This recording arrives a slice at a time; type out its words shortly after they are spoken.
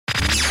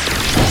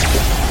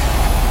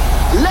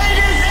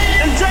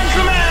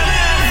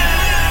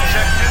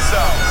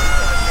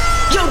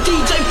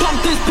DJ,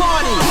 pump this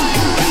party.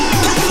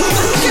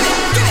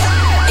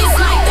 It's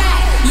like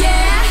that,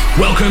 yeah.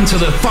 Welcome to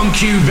the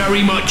Funk You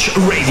Very Much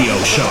radio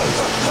show.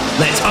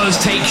 Let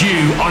us take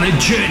you on a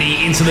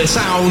journey into the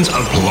sounds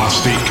of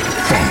Plastik.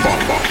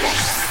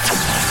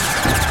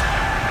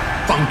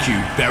 Funk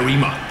you very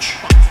much.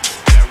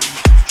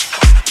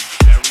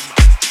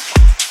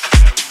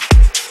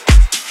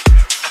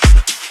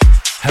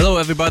 Hello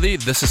everybody,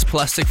 this is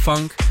Plastik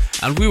Funk,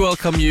 and we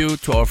welcome you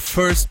to our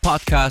first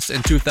podcast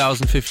in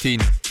 2015.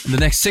 In the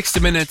next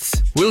 60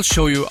 minutes, we'll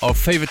show you our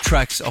favorite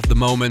tracks of the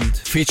moment,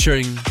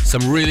 featuring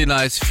some really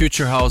nice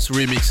Future House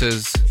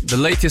remixes, the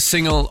latest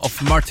single of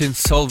Martin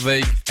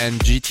Solveig and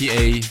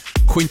GTA,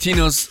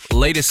 Quintino's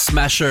latest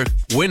smasher,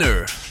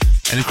 Winner,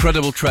 an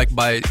incredible track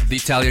by the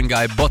Italian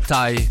guy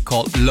Bottai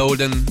called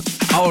Loden,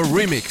 our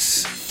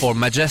remix for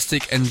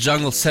Majestic and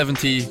Jungle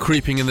 70,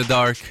 Creeping in the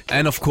Dark,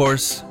 and of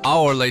course,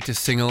 our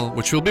latest single,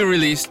 which will be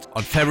released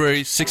on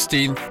February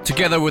 16th,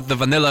 together with the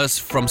Vanillaz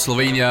from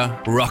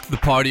Slovenia, Rock the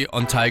Party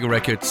on Tiger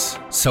Records.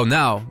 So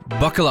now,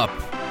 buckle up,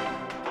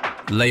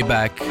 lay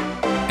back,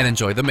 and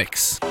enjoy the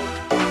mix.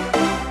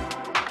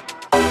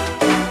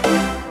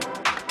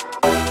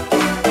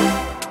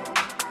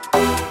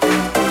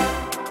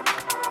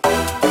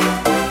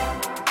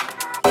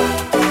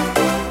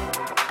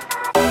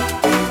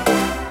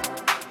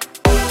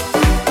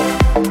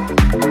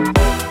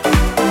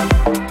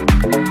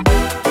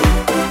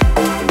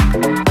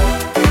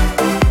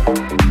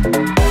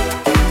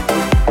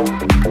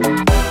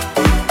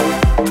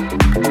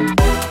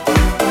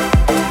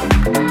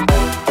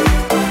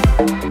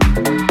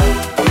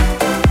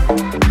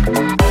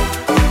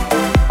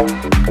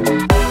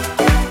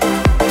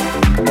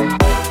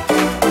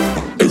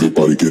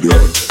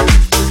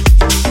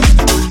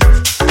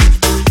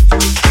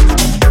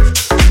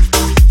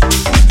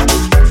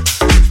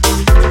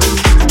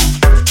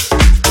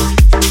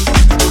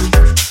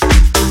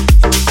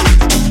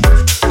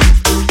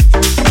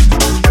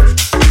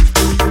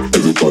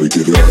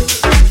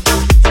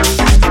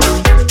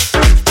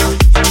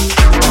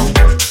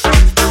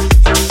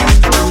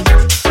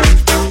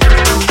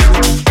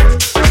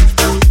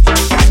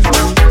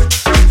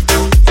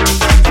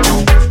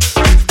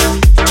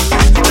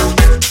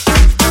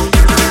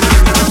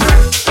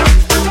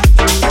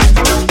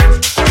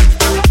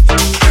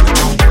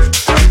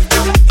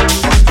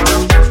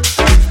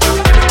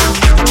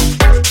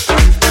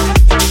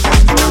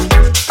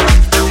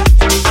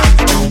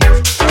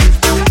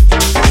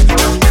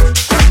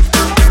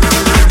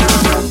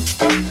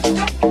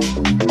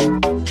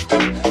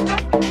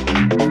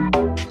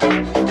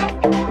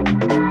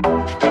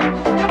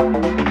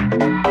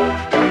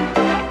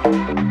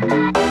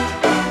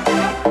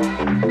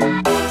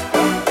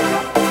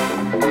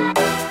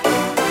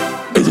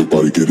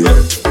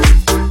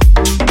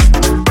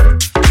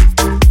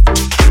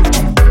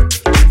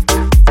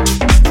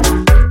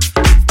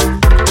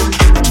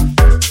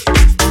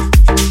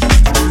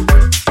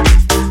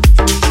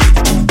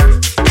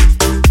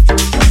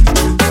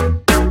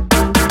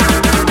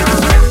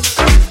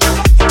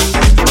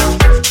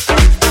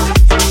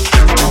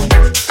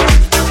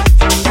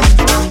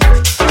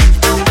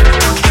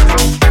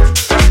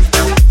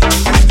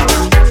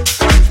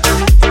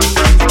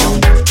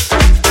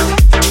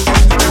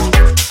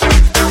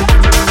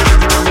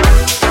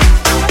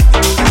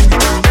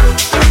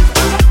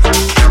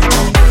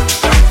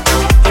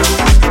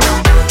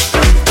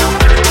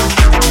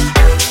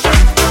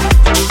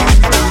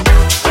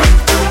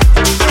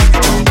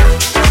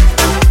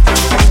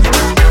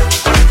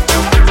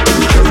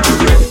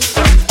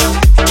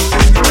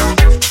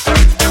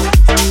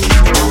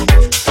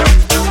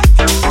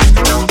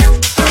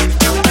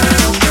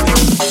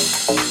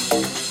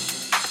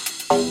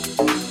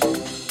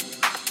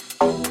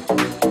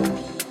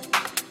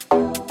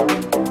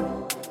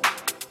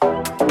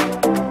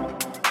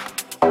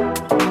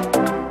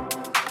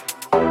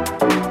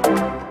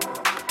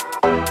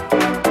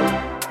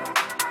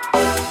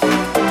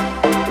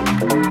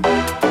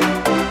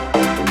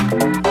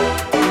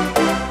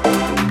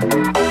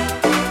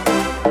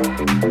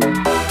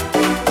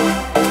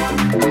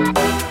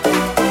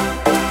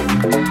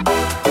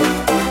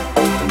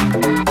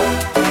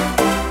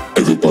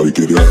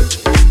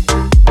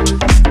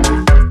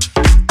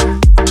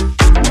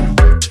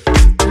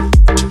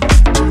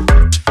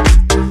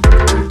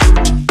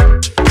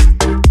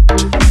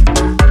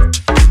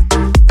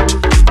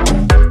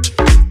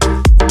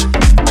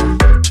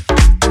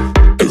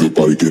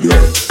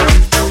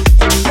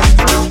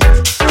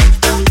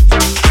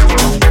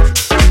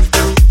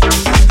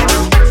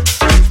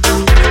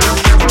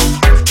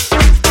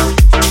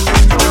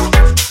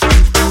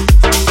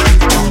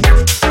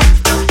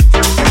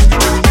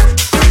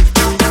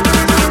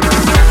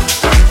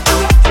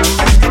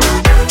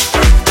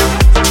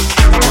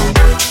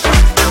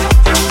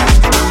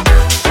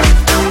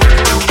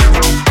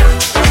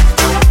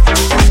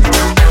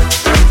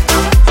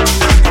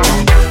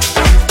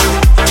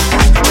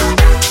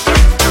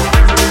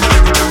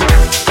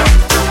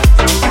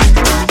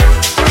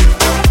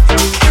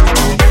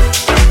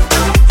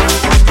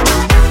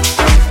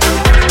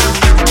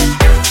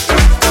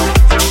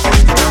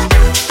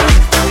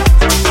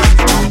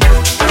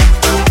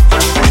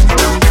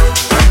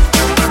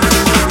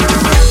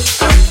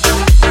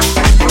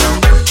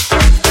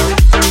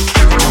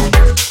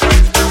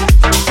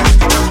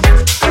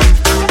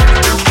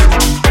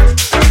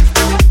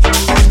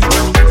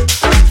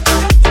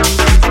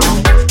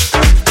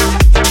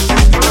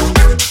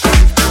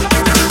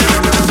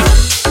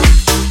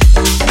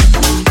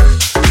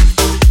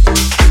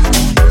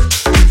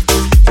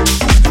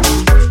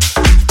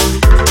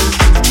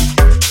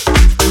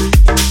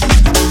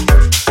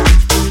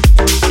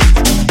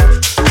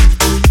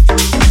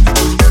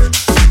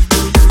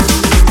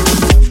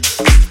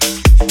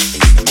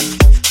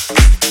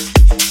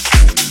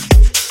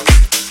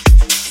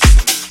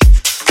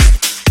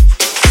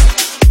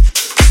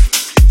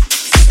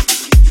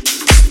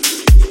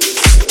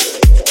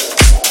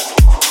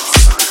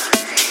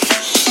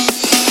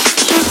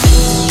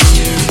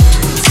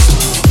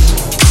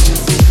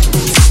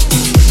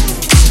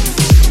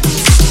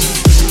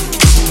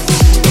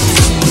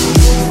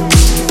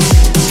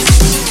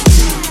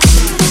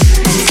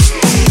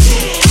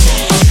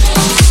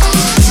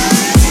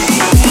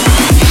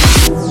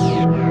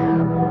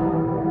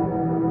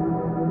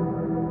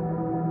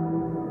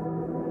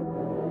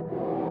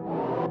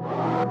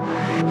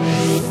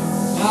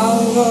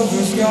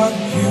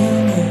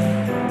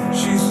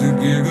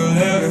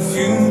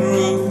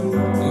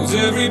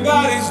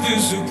 everybody's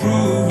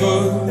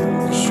disapproval.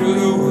 I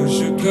should've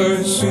worshipped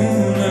her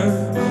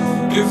sooner.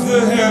 If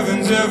the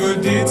heavens ever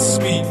did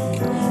speak,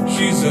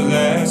 she's the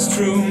last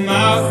true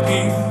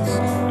mouthpiece.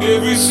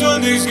 Every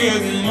Sunday's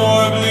getting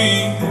more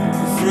bleak,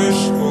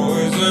 fresh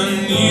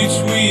poison each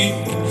week.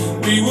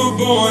 We were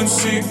born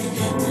sick,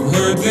 you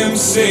heard them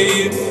say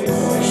it.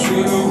 I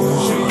should've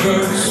worshipped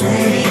her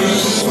sooner.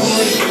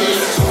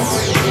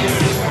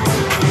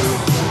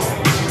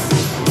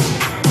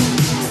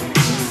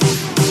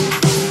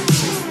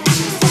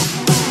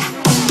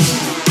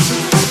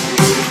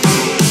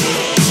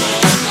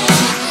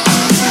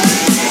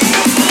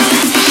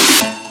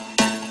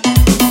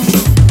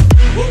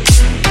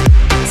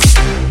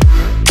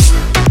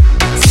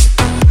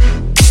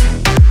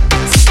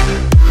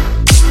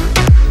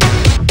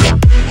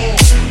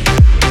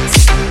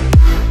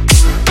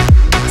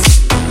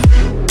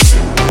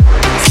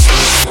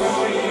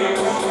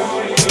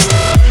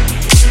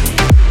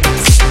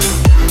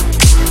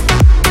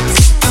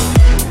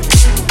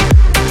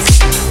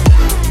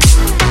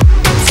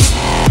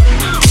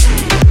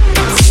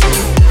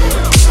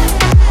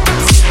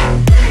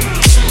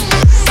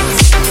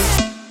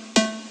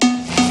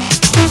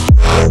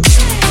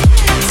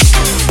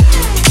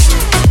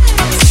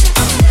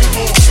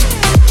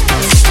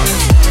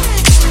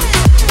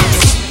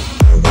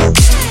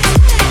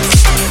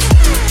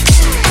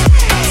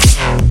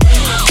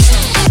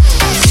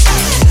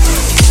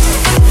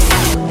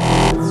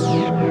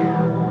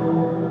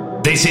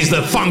 This is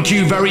the Funk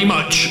You Very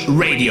Much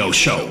radio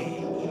show.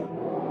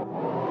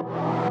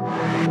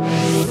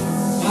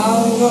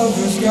 Our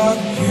lover's got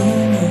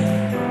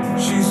humor.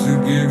 She's the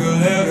giggle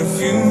at a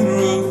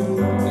funeral.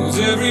 Knows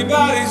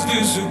everybody's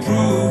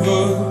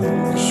disapproval.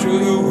 I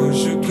should've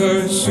worshipped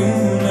her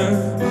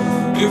sooner.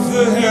 If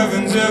the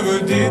heavens ever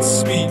did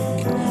speak,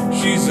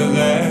 she's the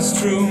last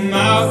true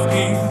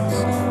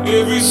mouthpiece.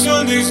 Every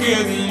Sunday's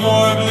getting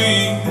more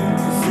bleak,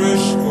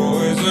 fresh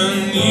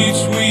poison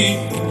each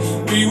week.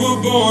 We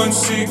were born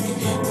sick,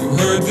 you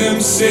heard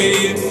them say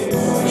it.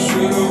 I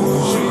should've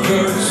worshipped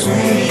her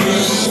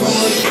sooner.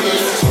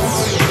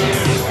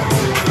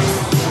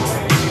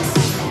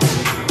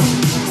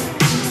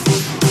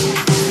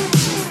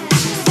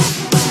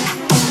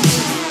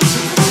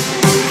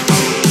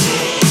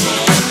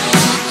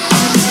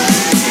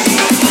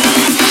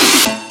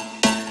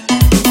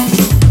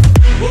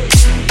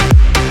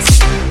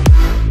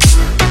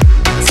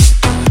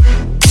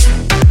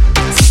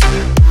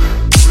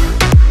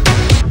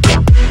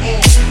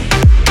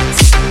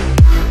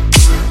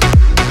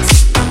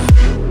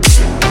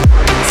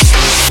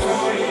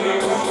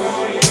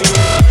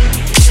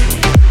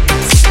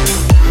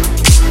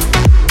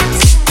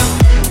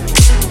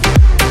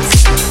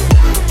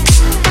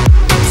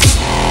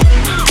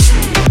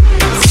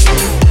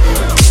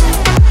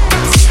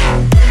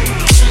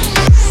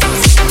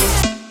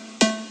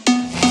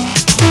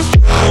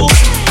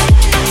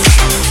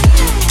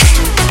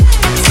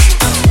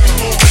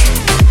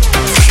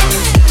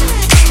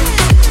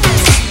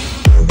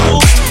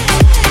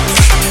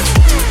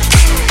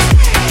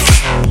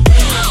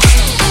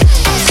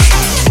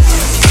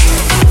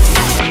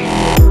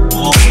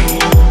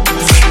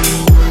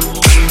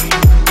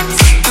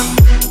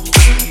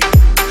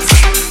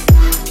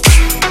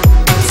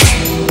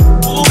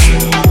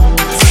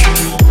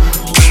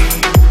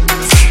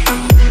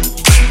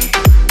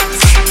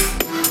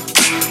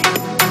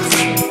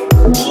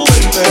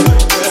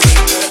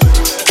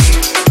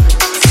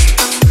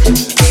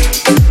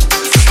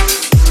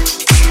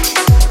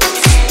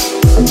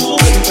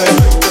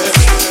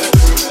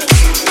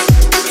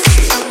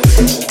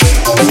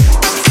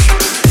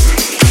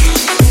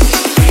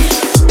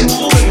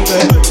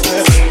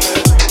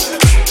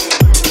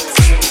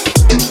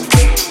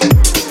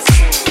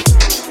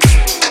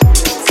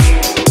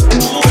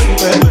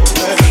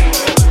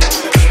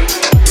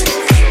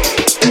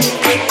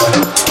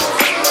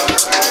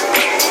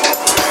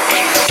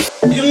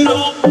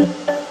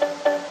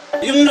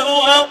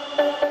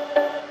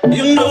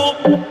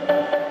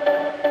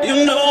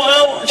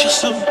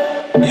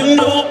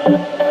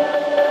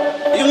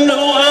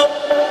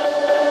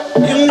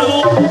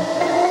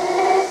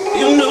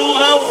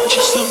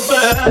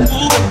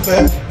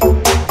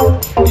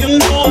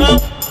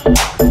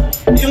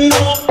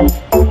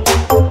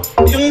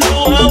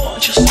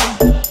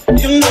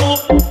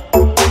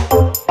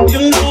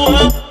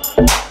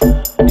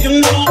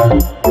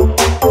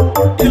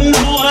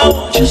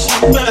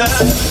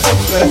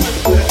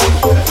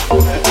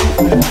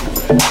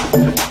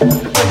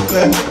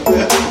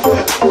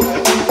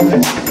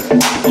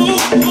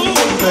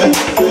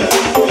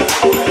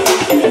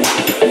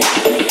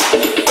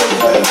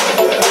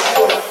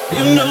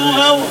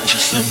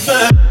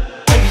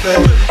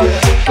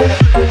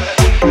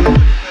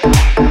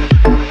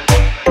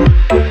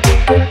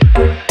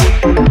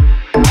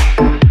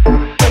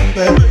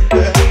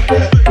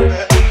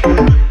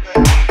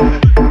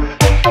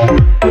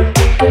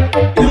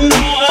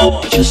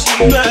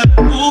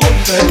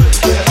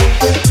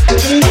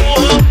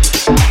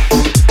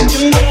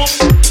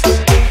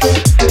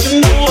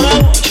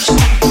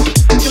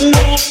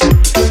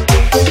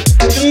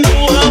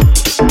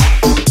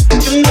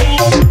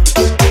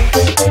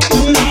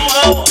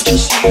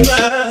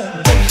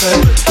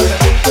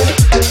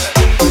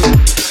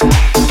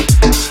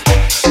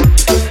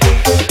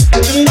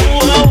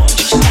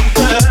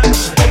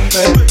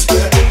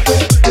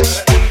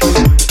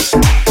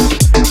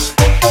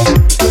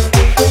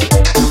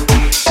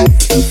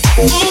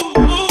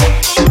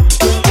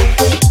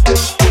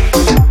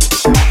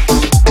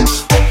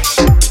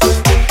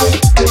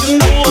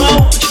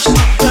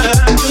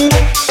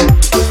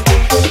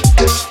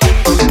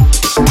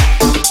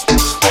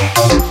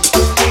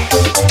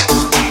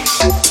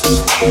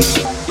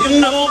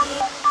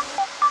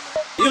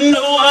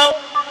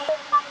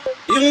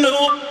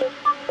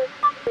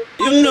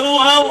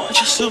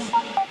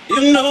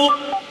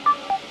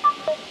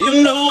 You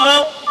know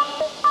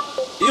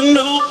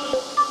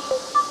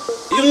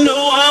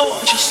I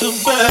want you so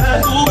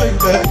bad, ooh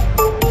baby.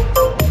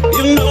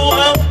 You know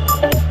I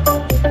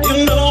want you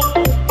so,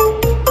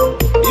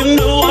 you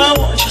know I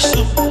want you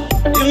so bad,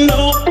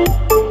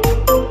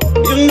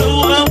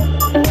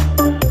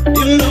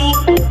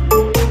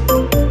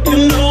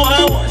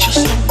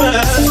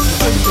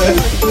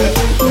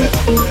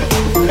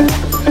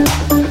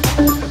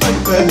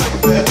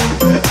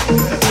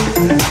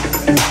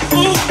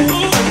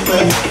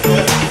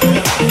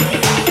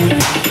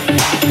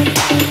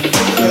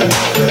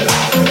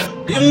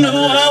 you know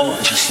I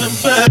want you so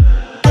bad.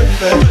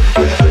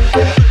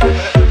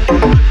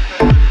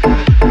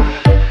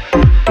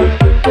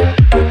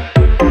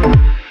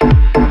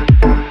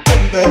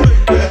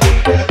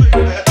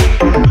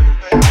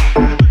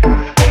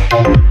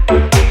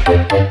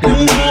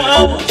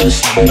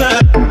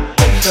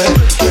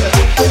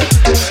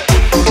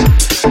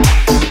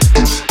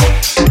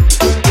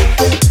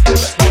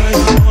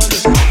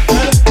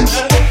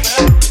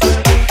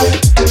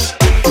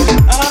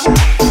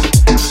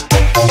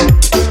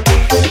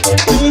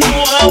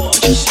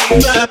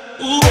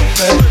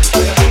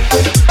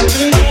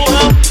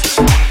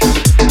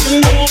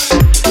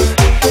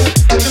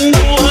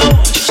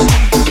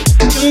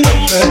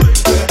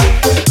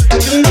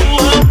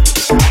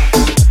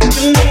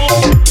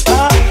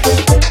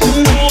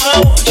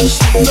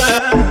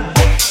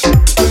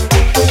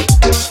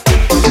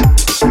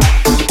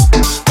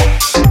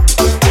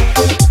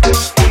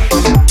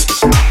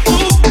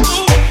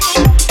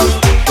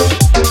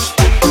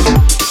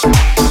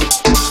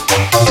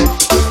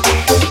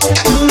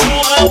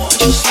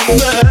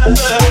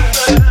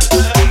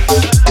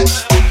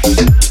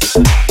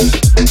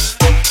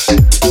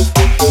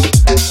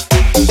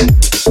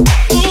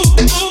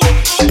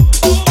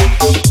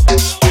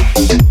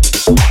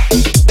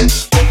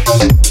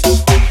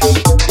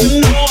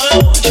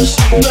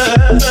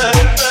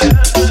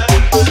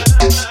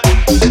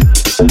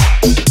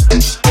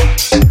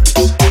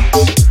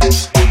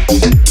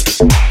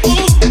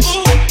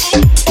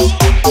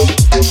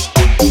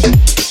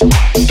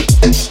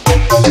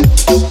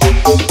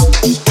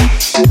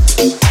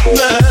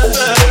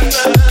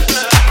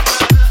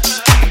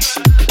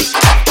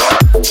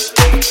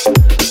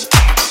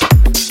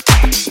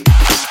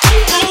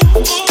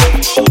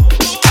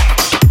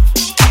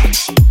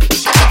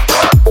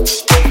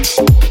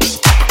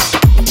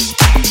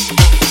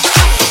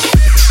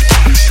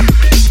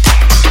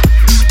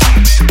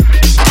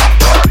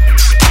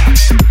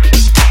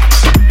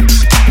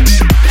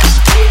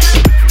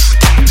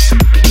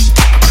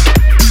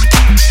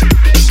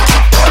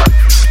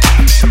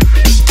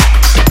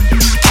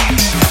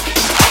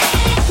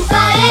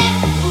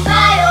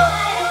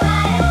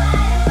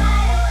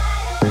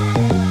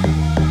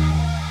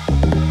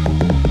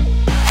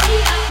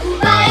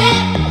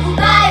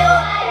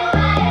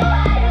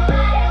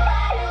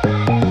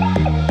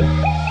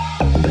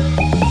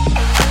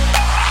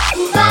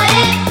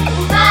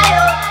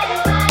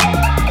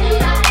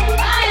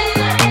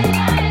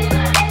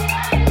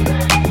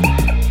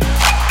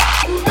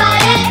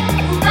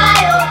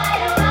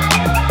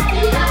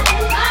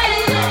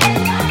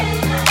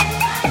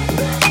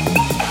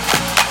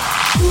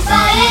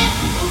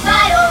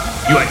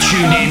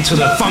 To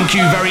the Thank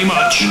You Very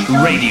Much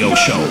radio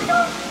show.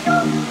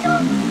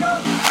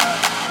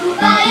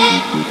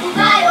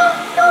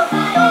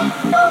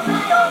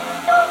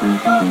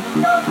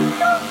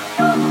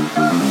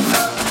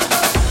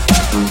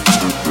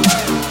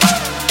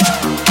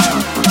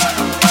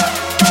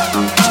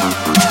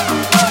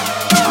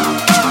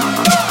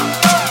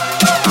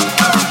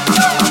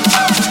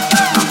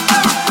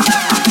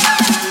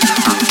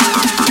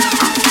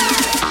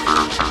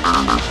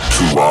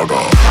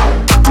 Kuaga.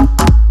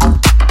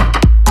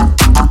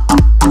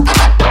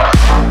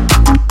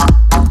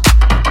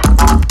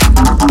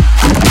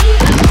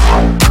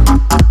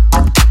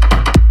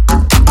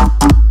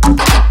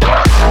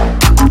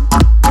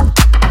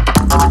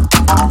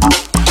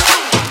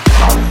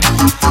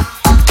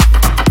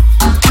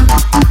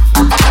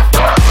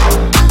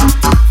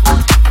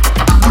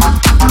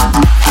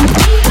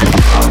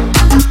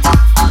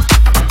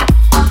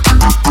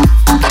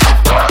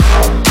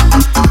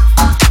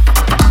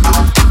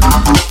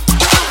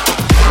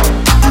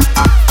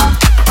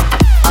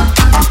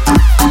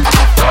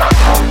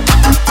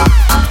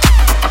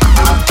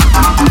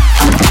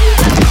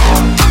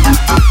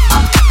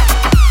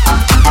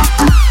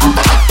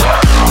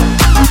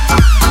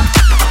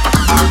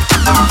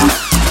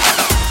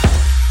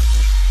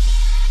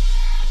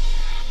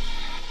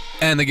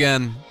 And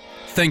again,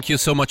 thank you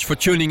so much for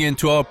tuning in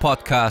to our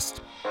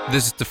podcast.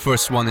 This is the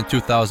first one in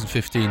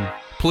 2015.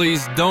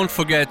 Please don't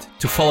forget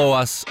to follow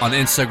us on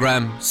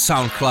Instagram,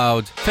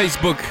 SoundCloud,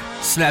 Facebook,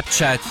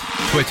 Snapchat,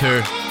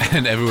 Twitter,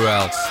 and everywhere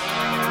else.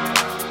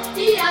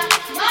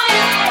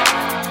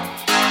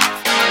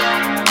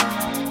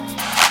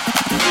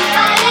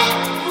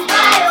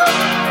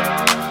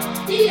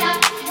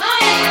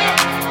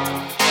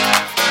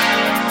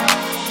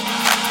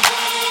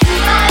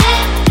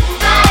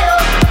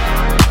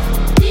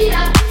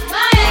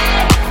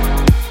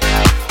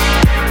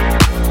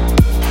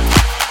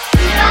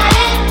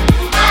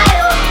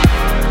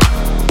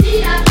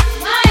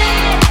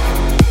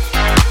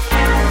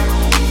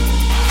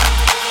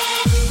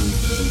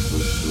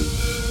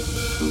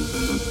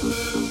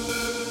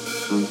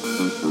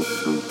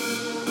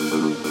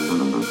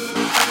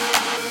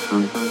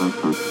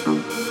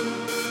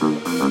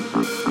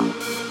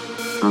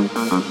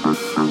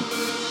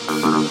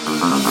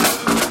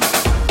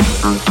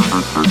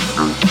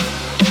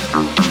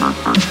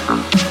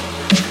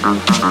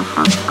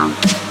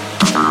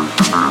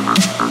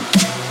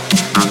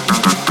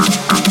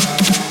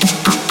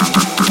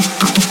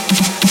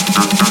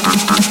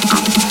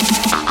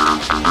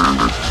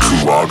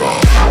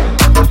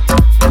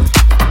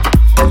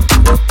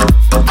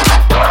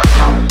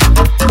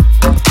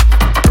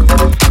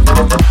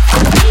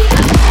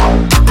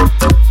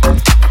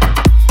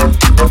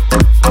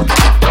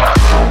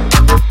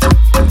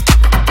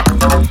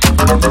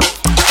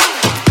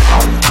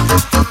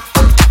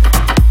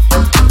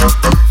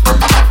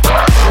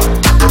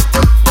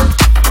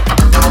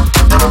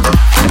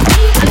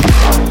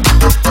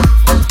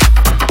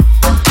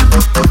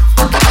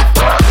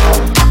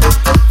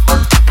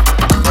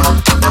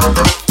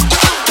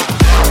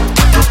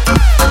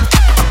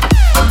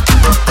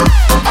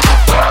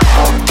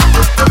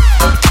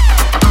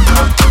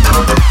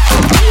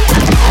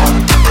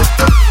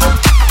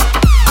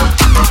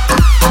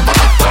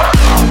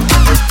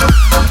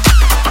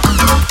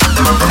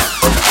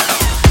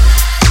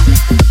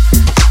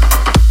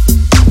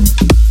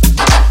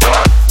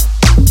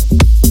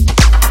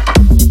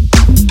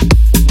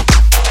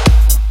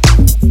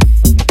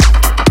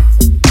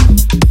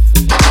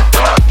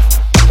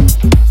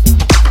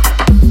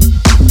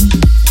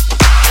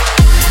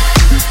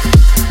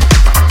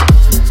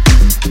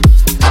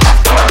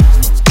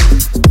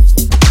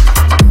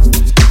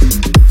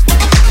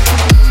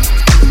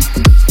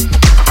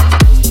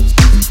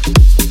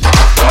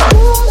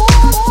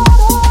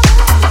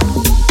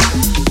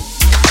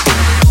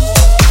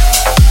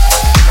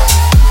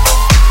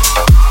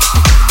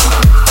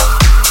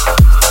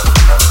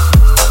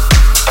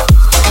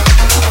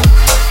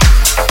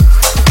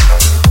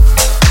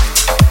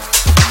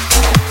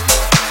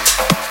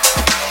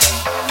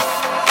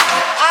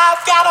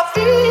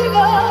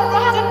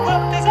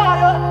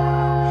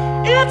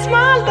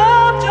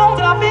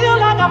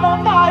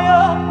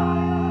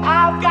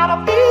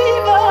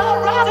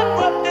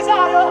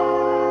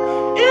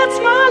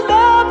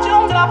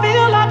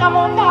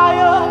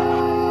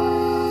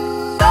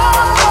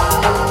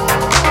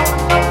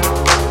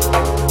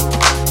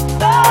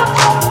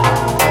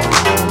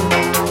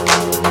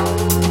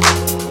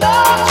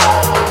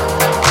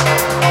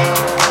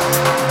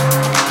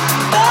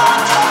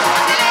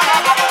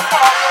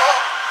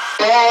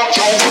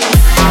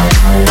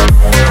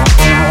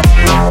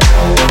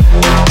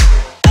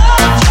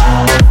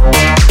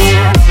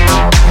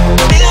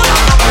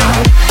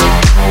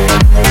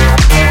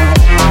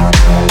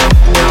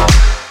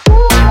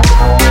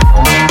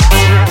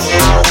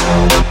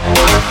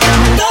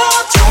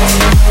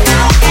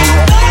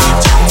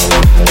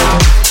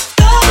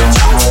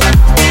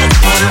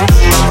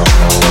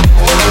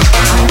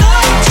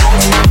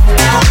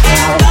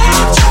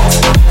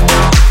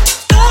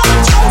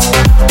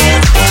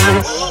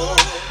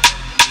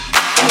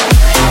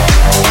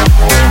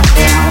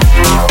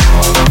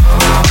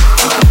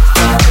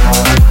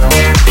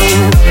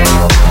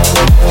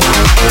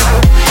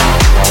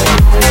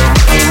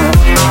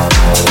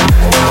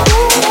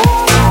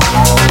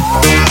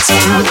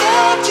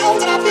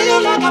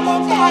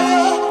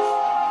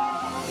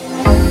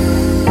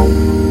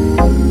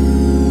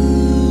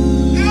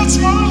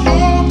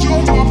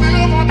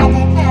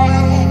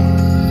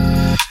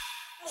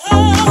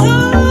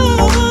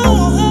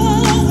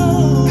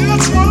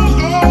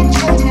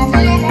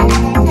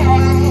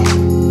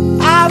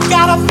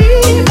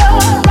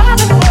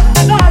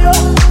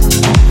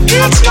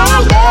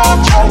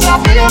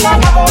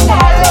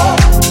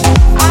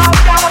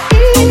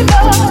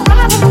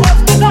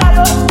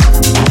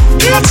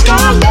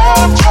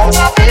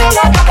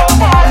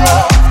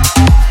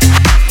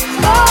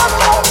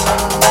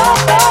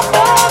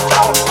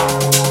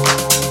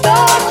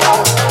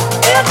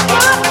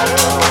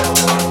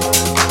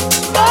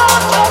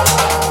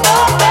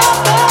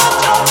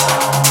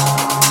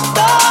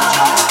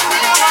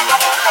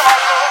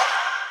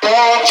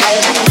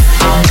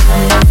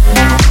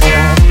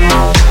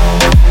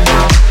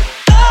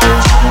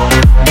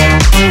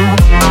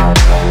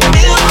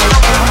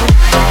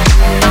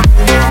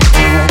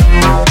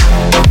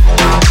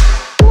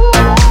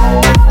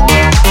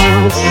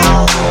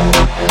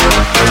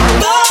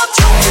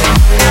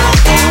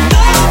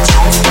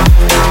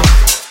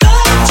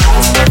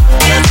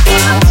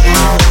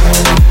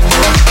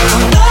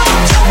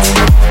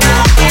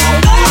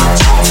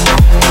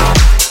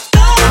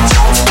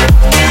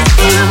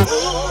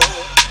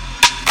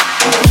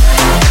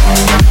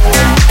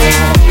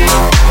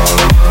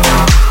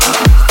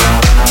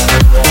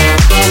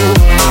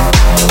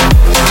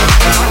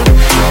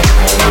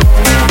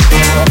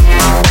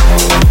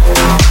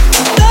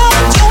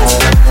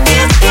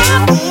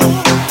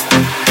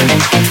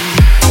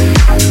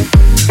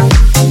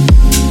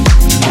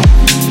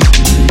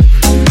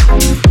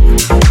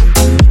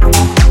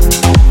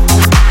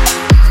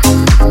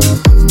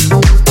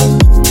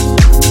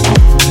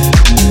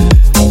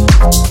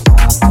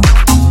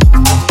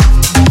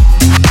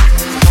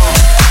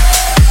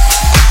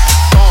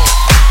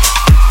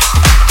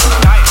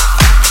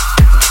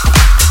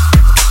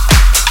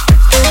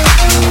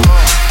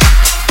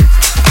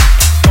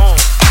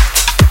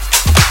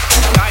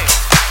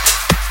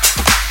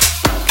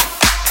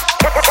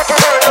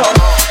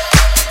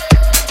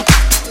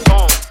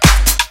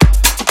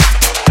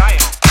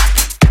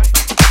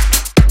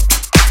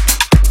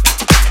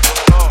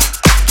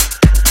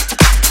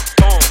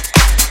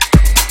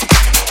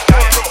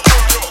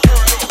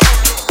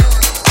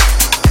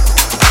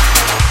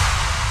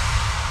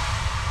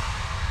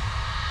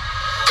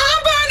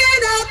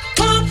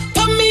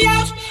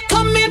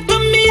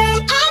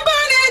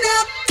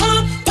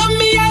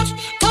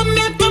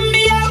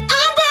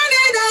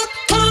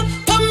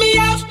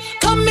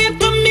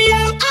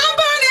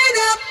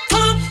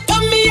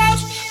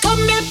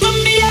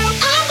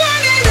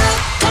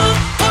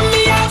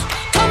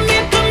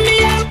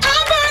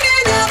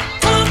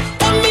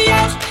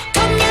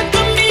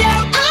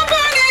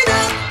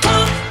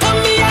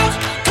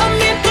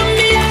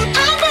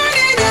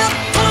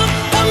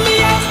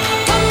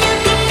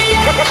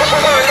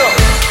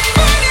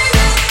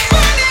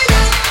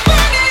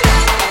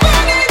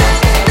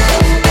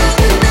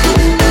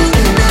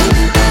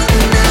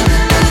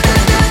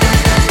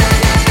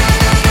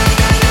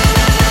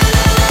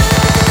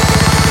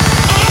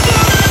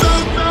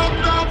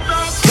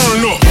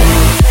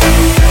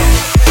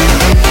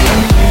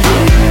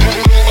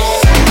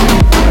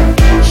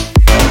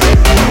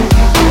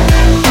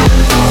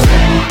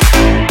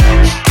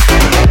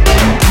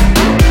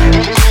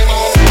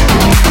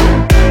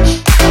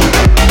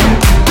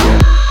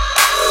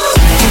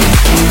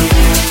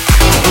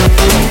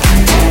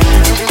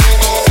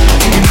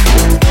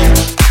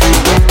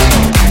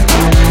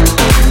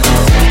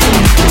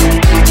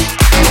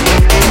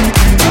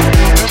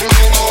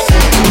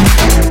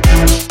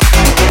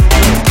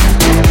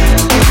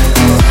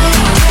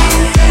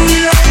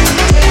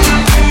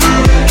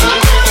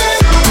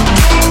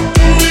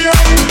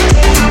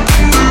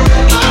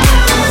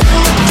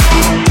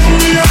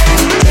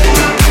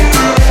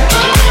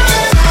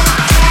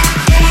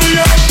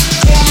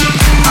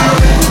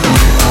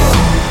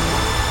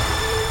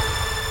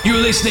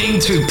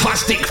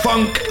 Plastik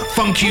Funk.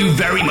 Thank you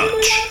very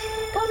much.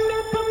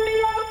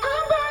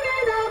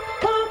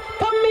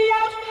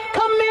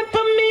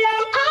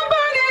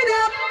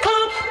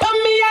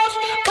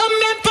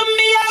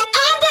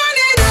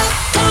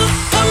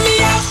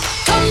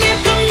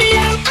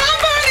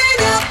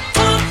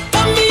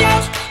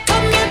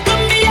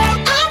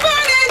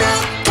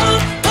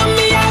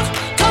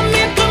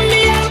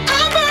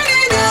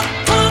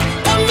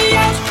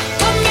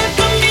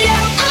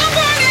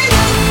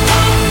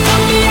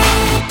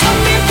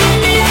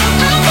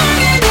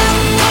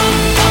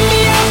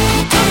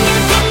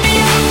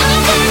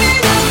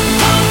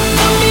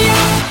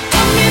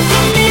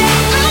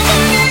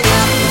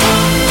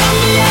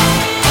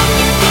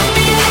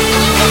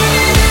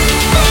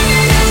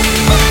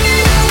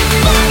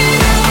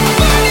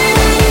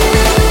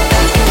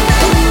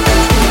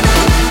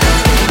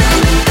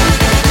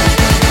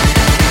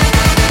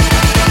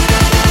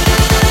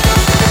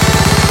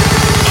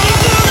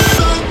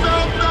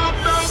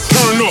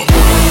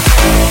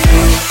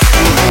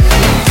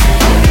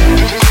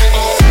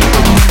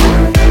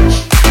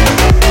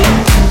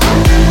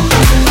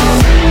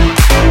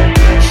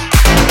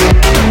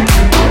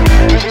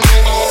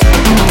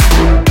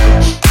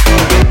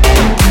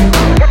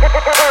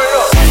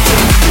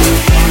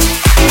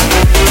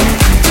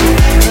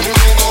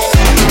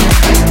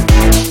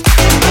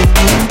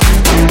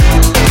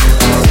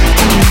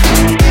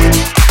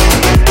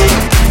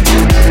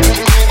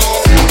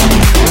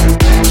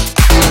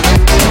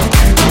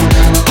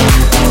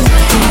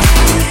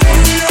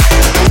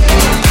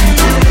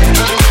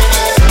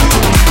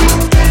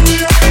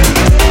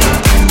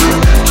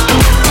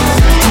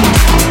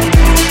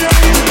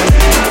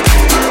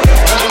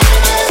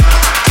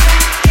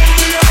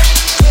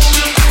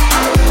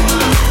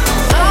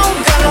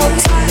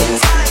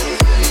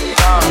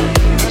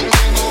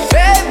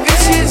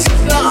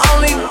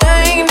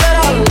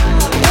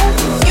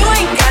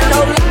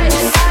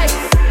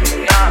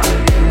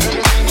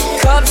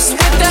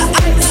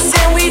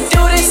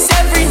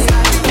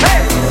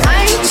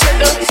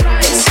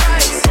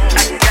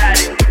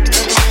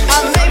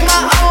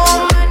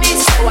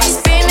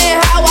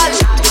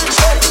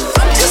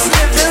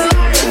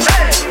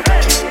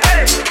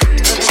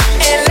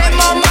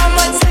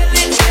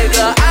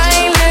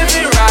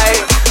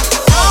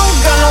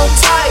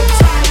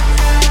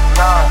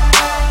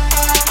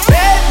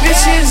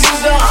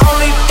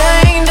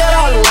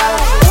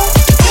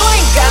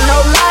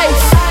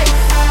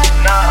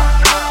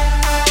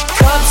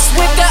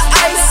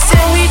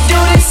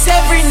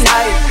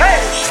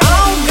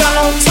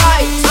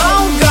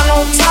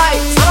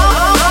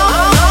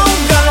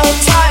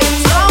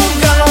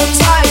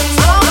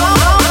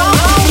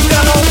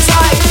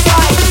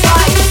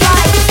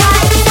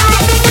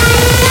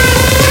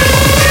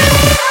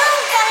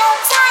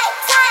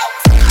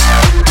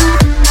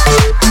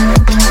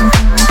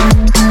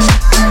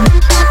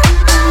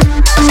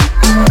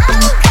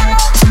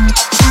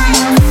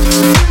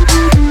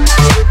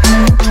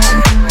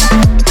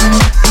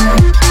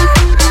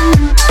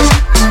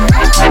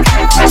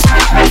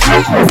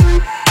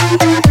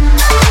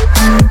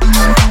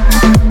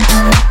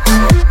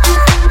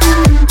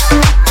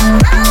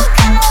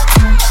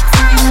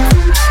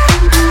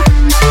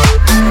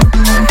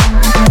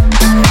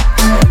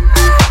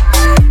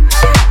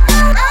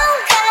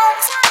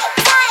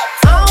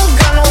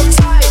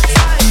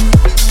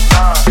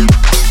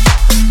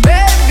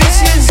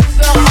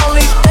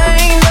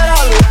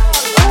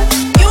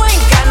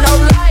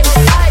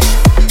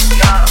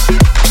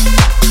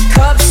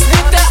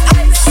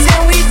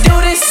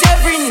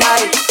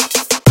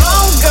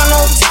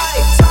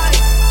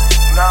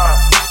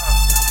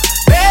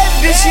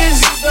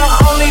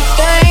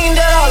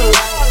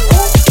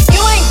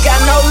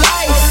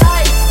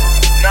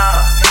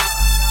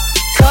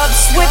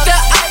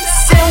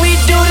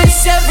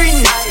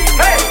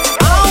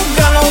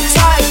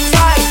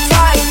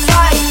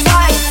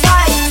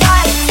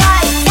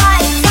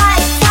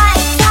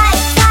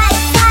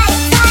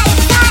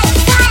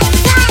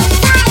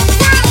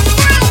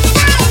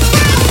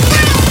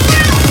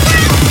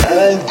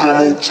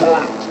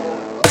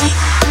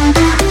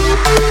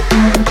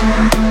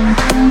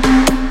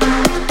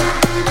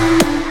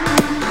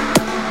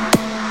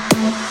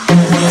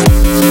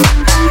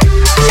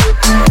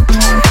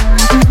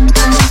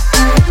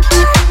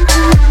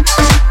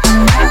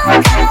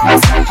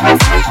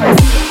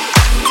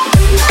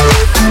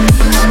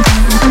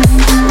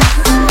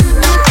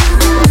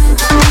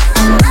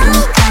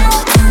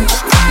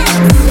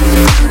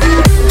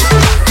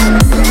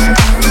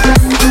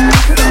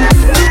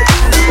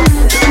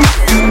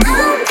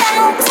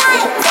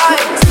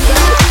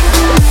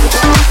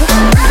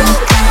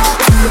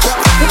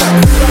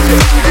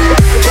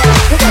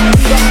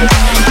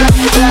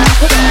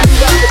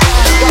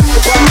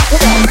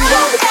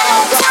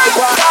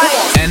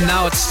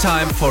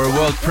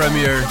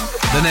 Premiere.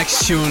 The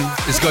next tune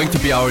is going to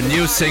be our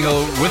new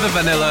single with the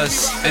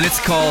Vanillaz, and it's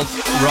called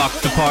Rock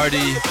the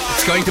Party.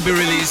 It's going to be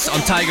released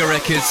on Tiger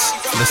Records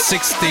the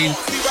 16th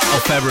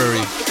of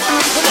February.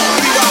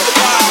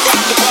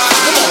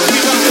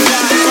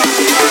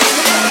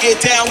 Get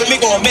down with me,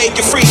 gonna make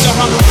you freak,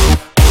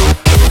 uh-huh.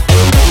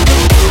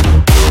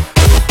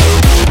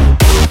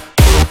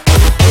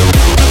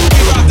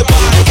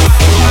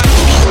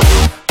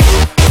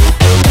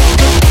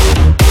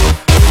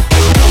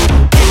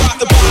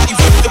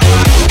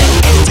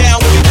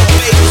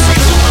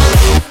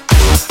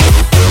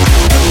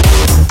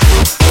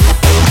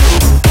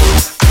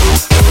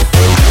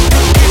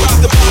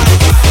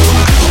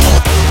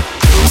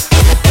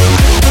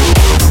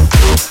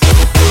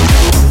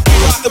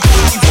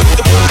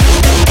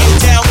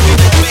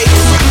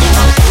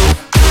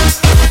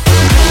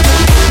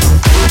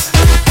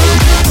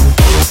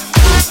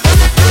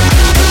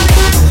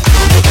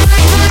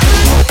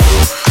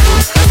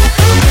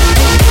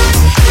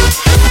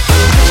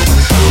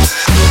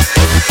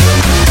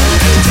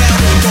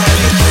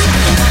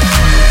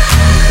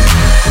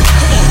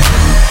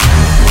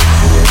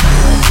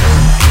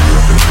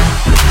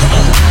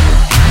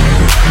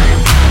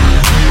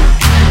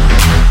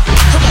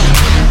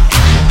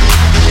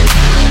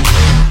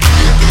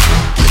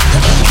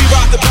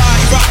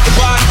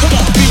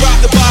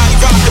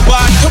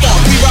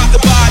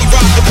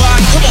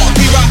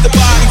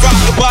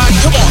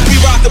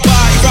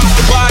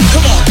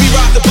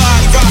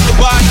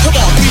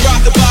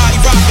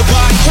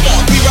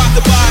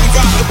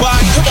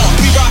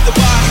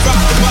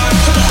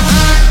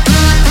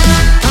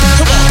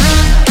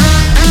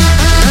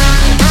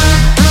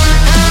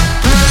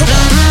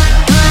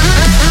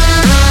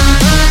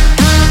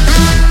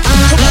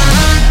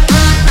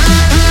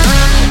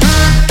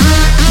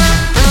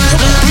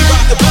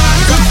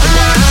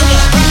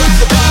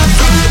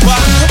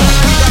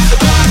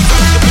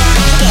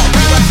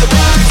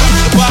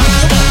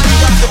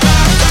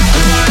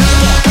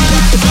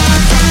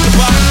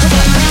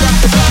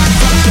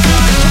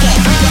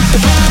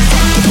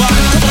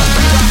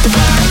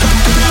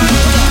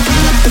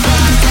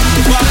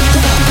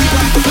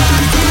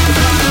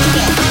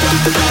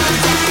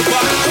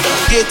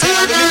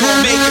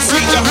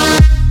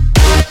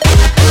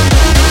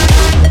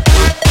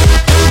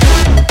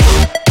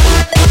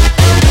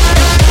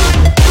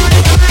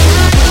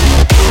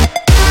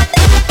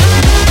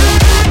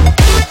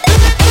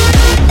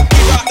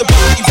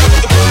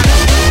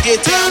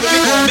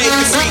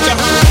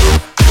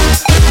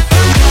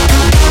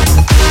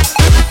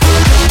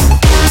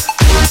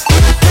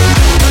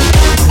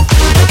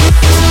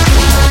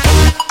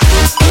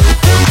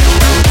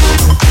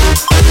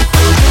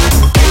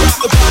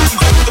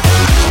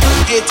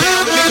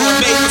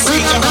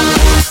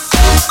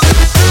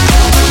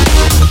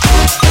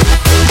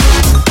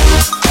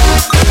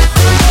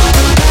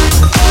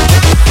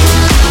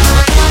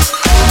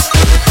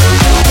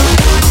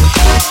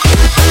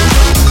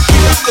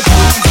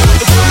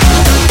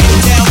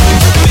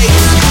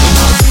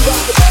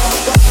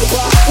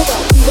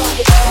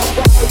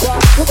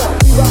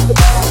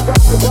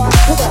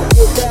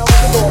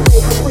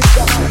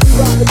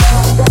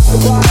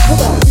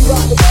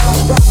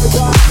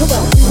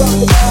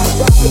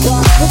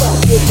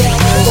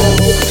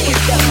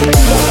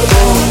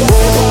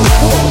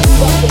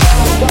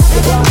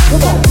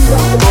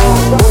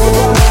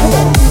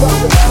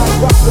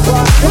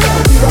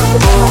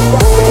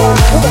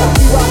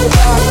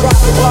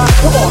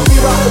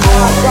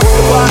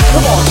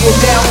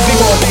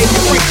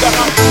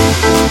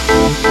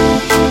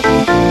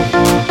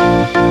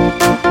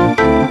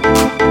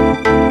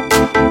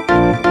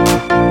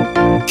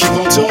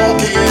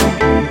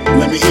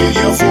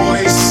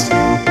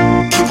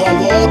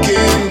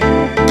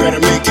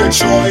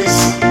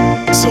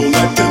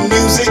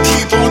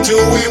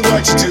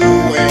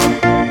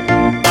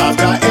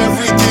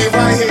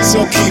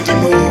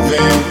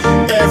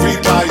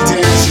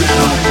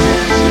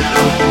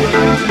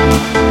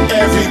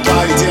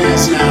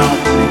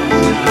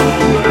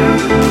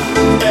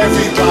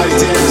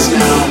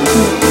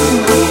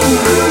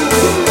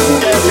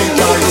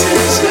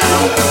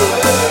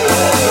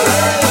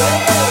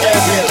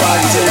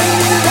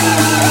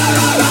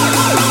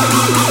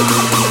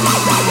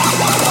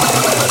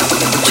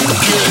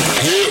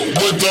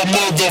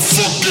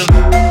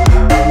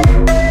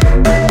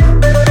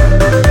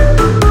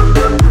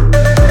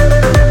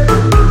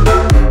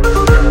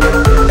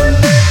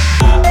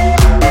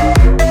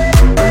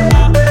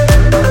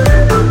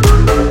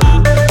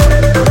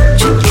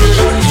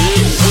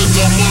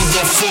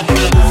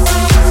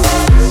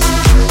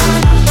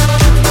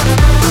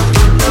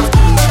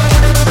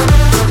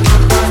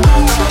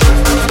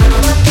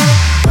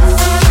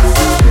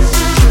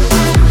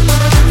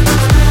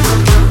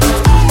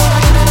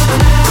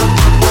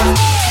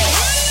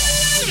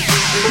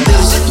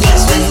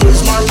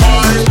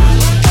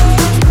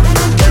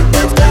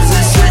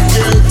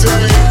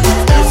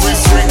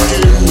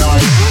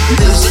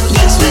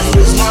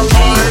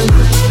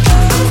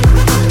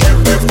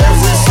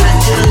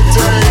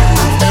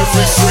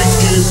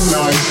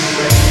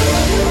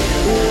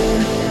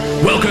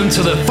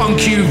 to the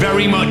Funk You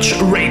Very Much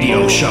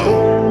radio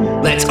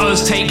show. Let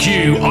us take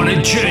you on a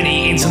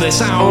journey into the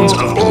sounds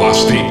of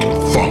Plastik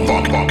Funk.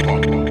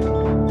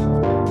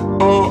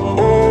 Oh,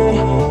 oh.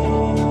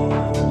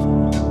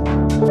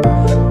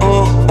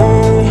 Oh,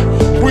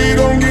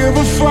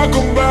 talk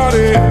about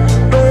it.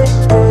 No,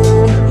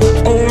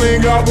 only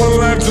got one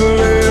life to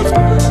live.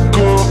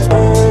 Go,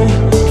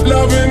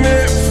 loving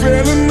it,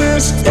 feeling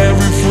this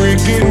every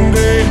freaking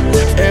day,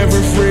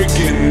 every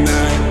freaking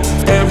night,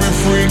 every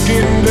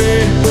freaking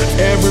day,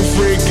 every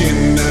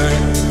freaking night,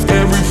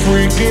 every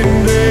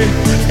freaking day,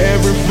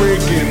 every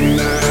freaking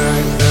night.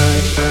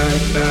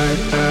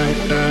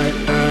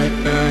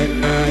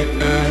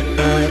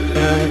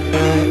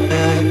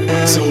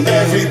 So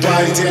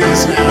everybody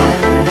dance now.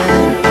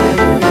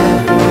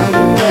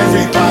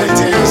 Everybody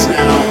dance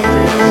now.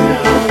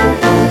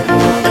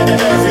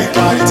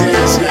 Everybody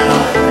dance now.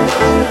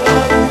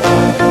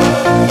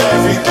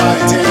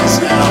 Everybody dance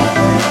now.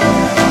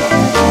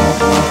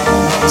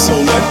 So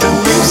let the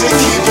music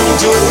keep on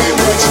doing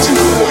what it's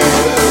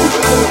doing.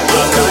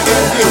 I've got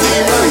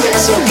everything right here,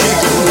 so keep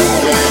it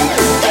moving.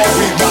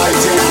 Everybody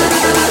dance.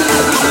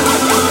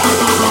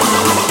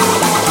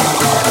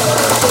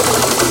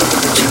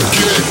 To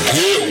get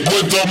hit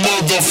with the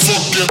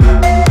motherfucking.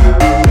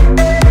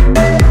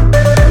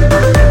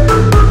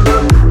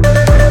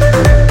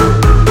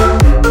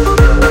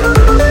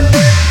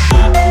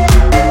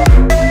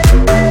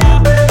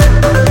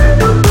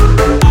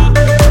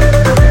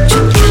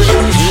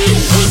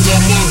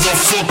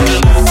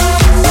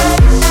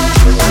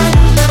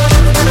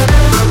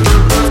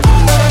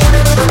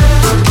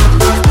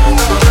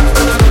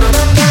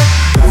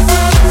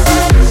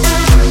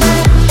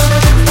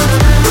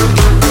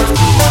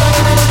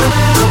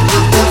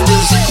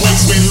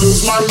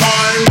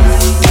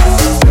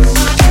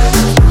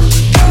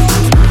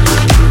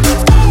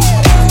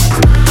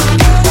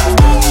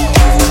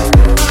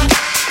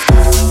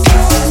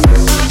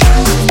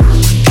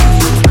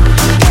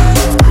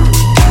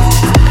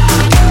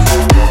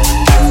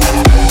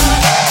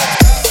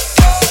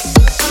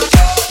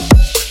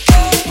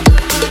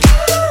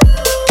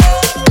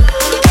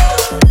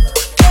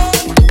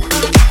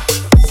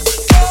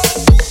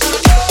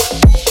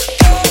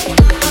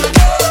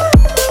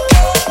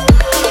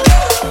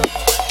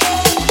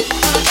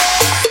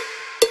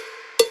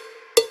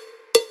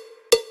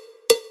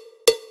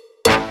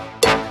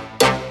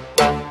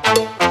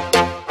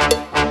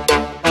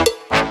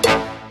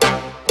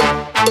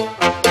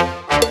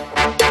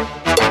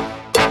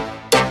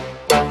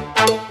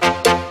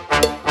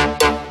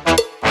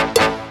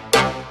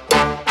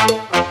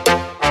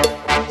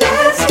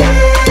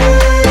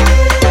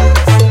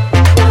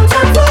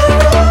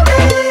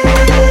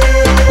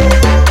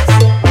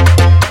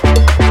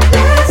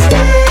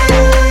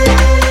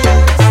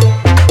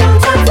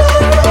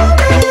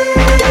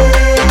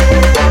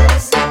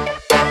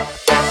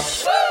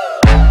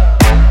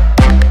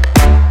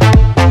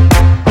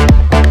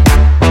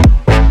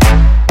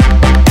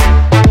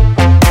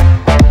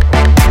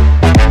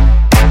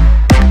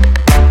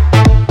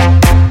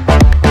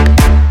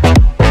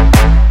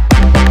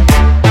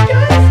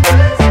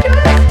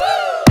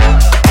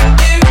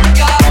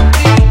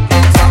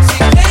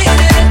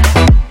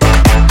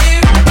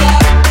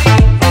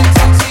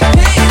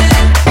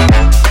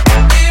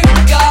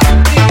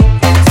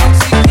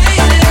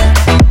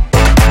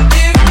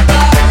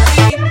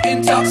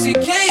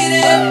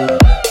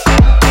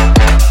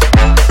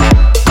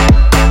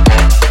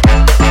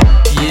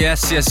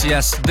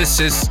 Yes, this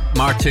is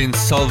Martin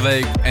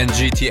Solveig and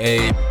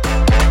GTA.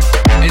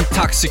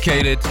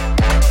 Intoxicated.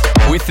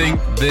 We think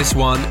this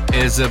one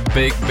is a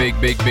big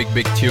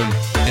tune.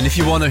 And if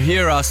you want to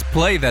hear us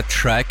play that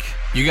track,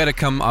 you gotta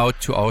come out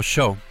to our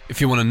show.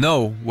 If you want to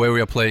know where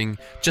we are playing,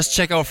 just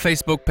check our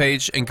Facebook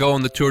page and go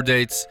on the tour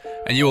dates,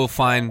 and you will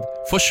find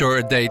for sure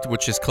a date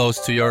which is close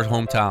to your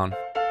hometown.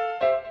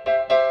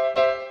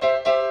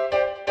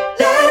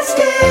 Let's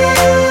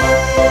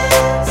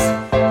dance.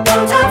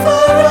 No time for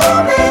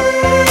romance.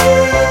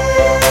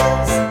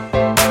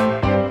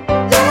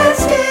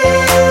 Let's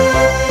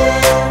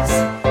dance.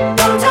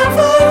 No time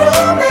for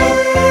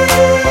romance.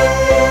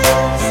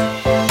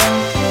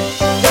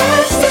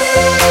 Let's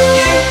dance.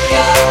 You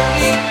got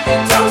me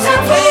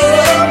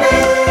intoxicated.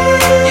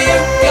 You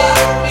got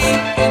me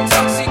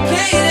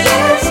intoxicated.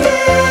 Let's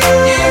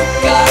dance. You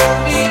got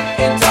me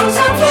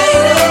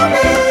intoxicated.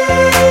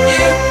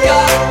 You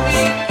got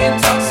me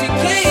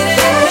intoxicated.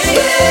 Let's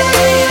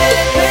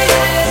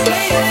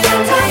dance. No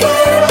time for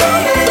romance.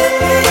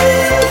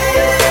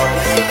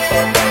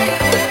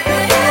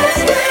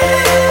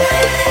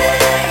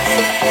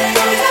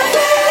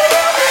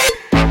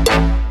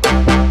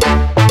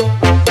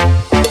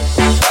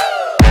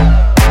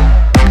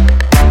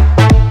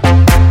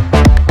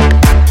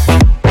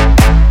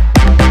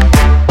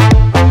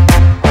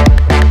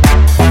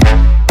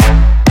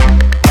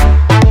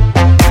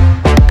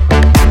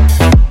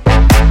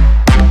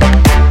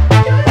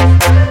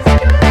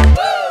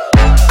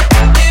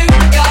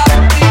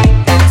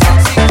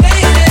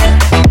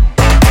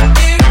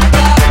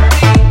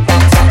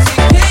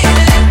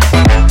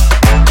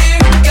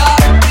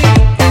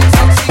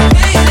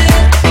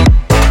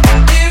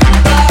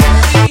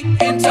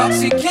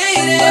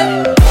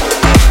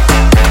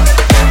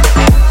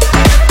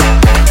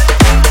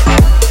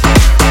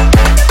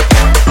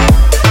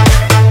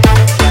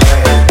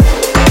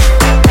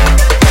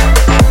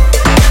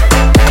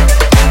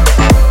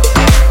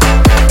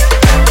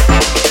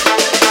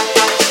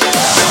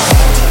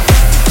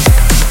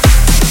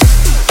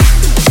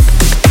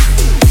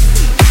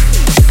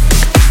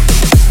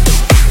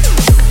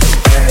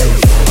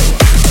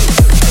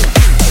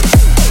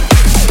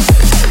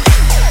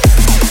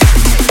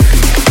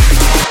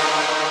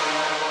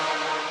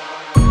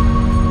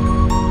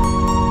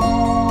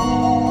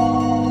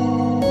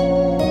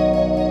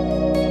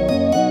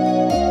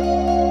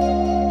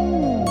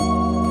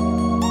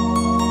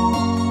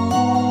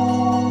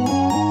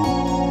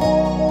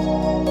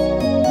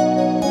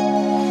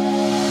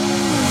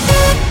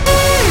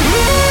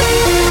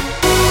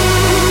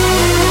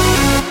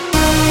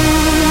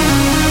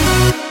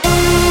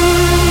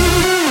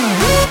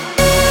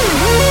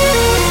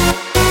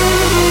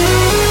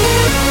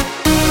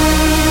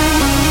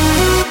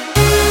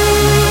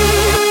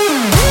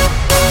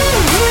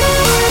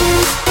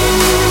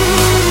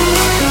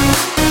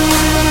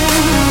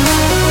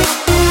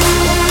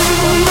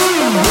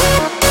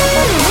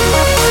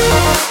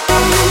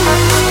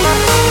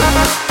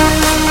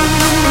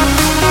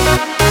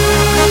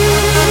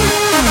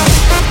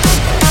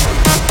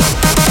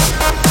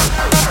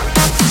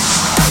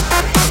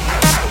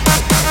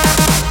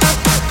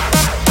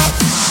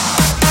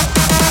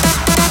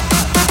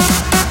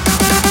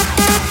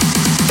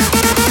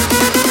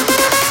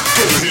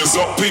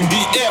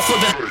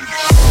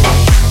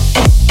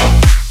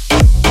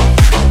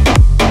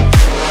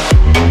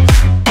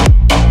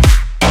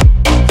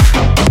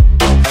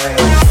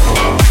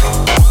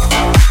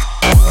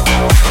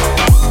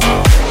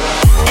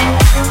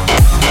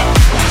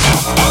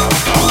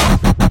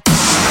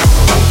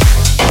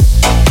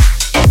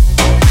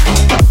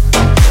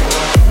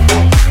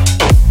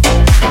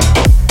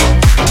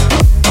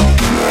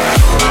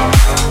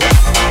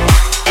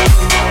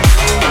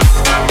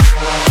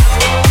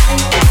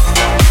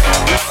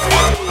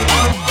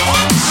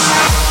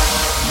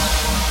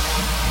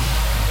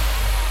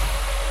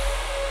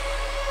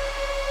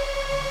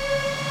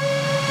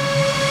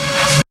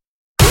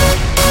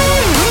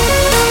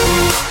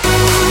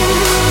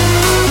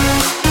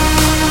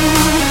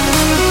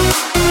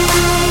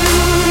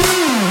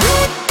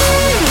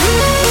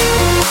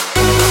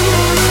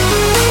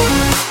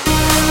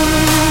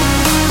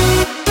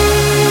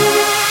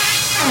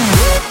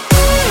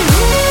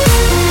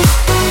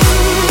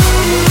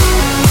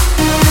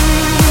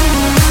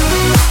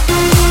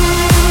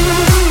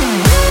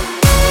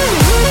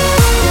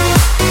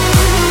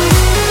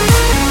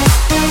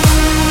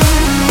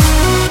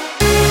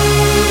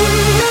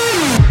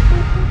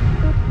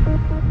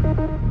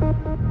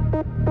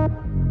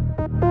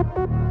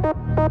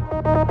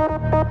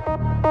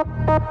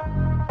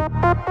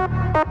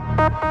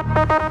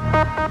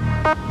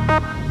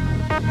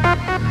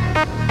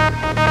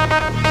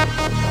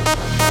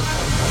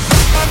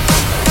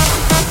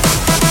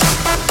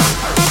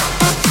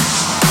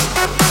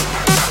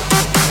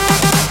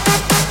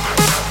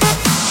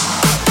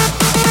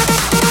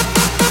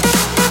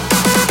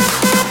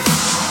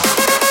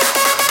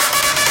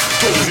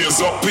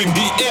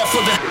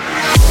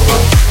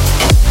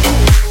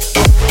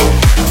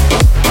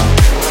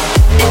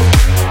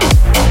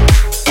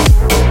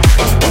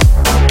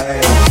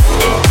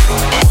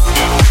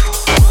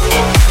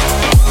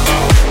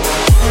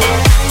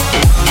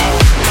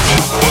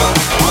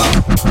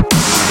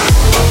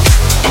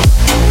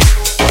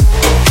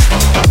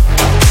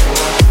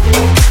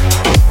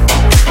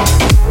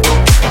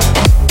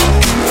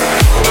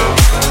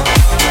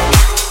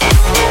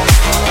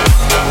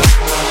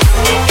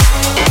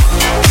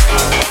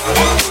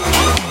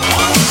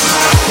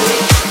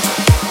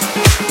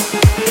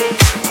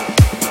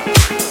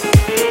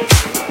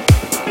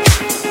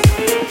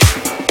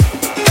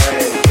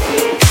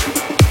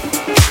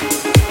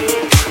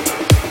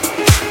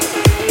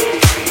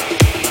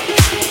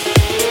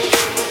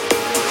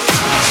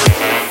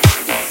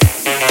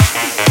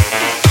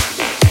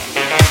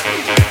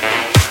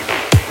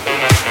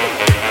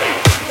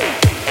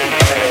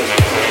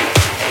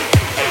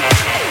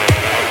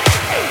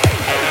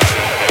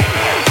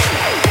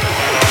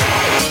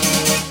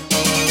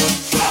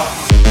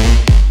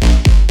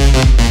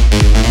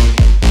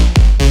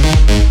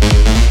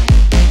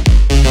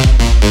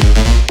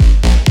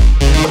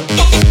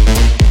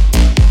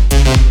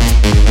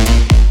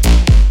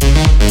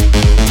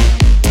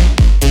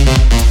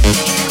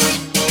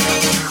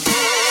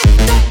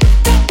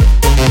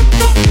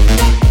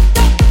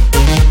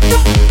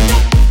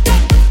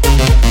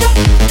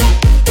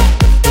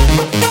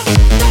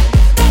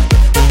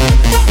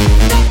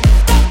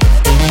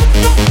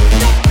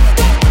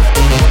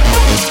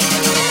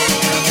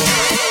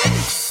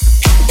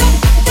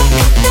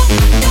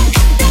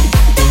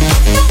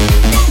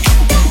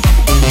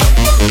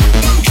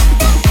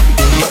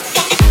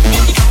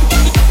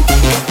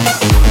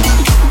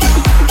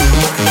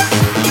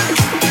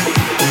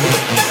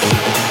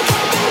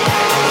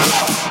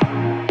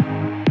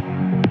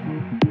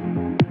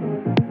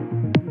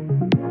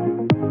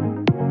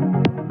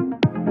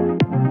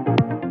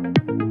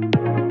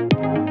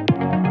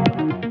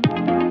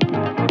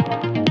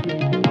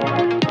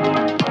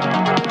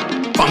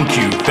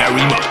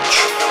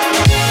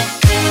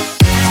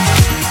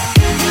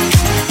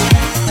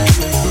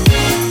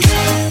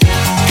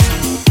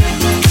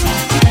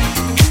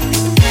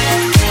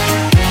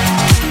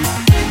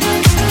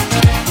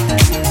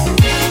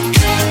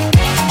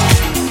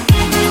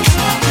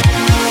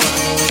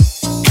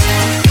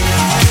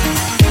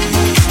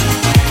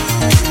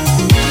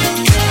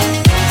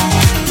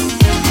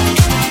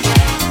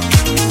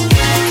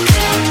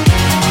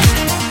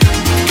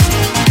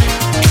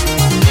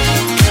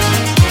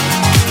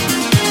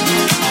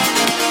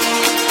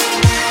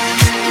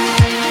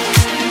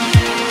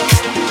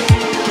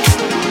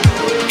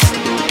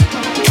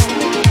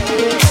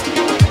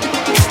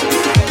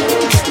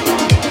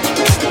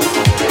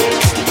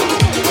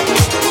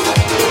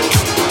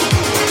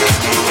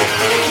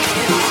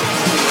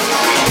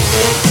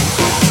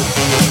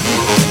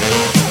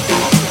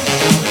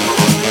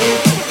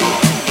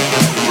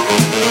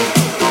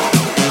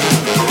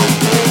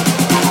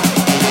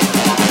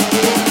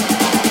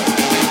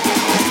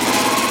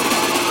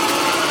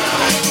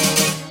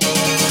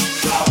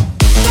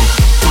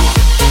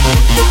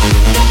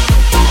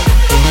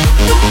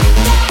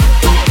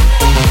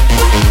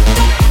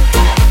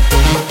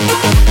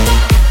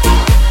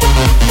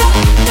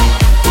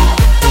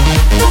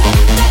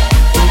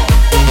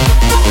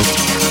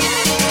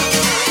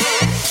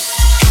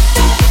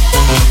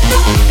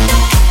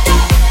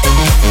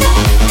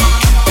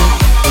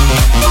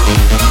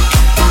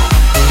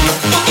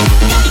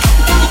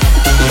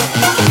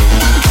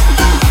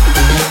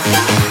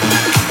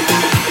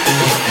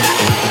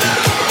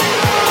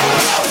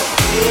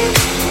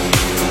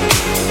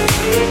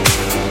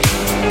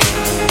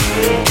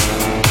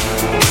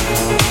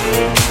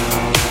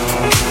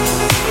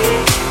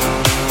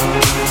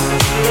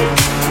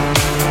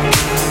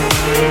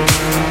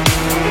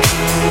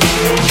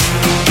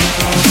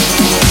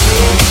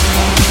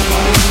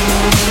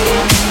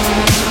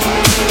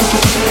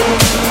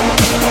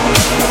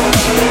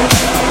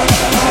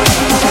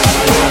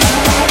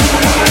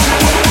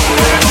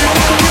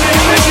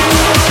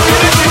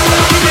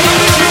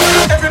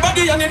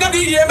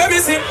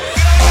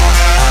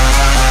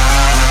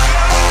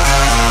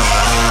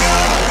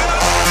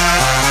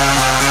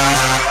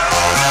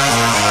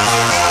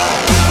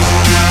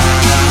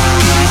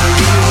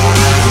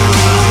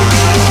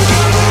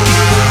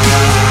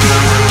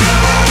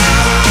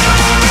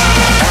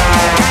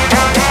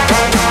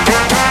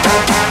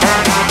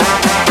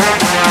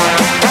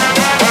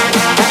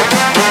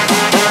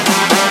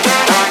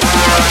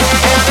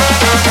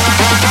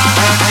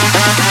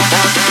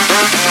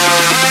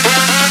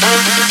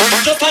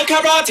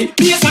 karate,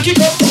 please knock it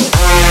up.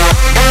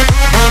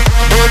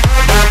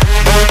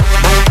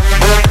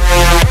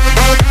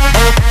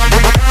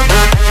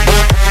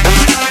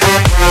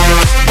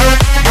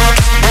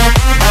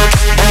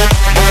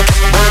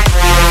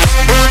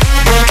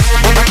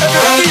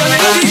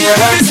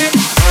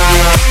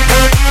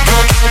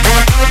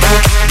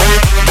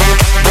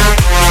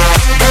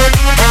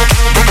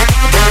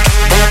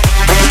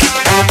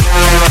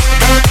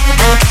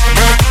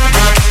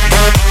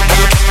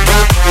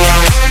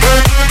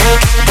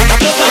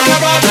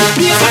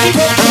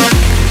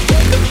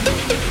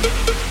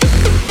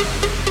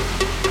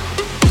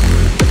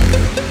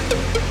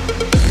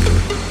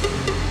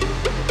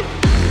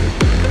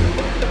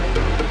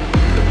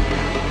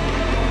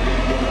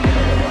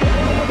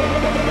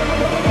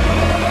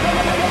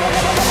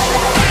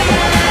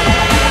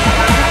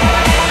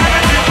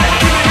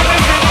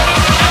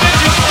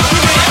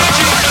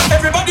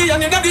 Everybody on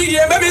the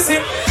air, let me see.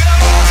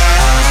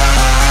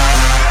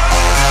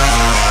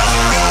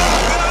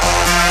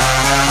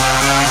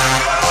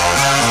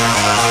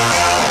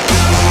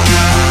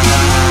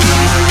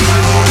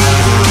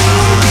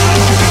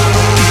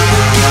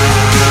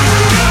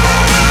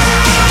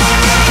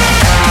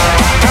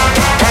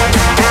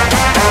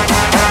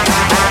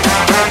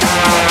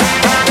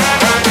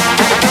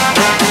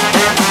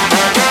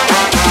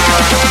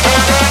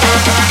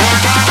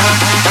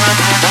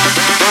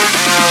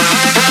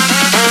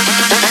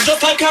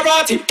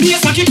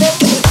 Please knock it up.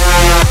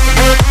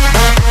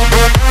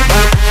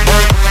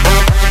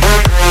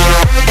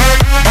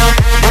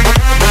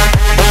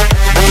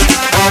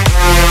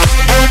 Everybody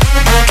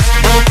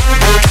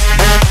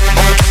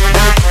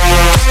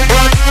on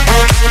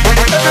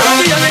the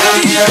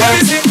air, let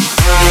me see.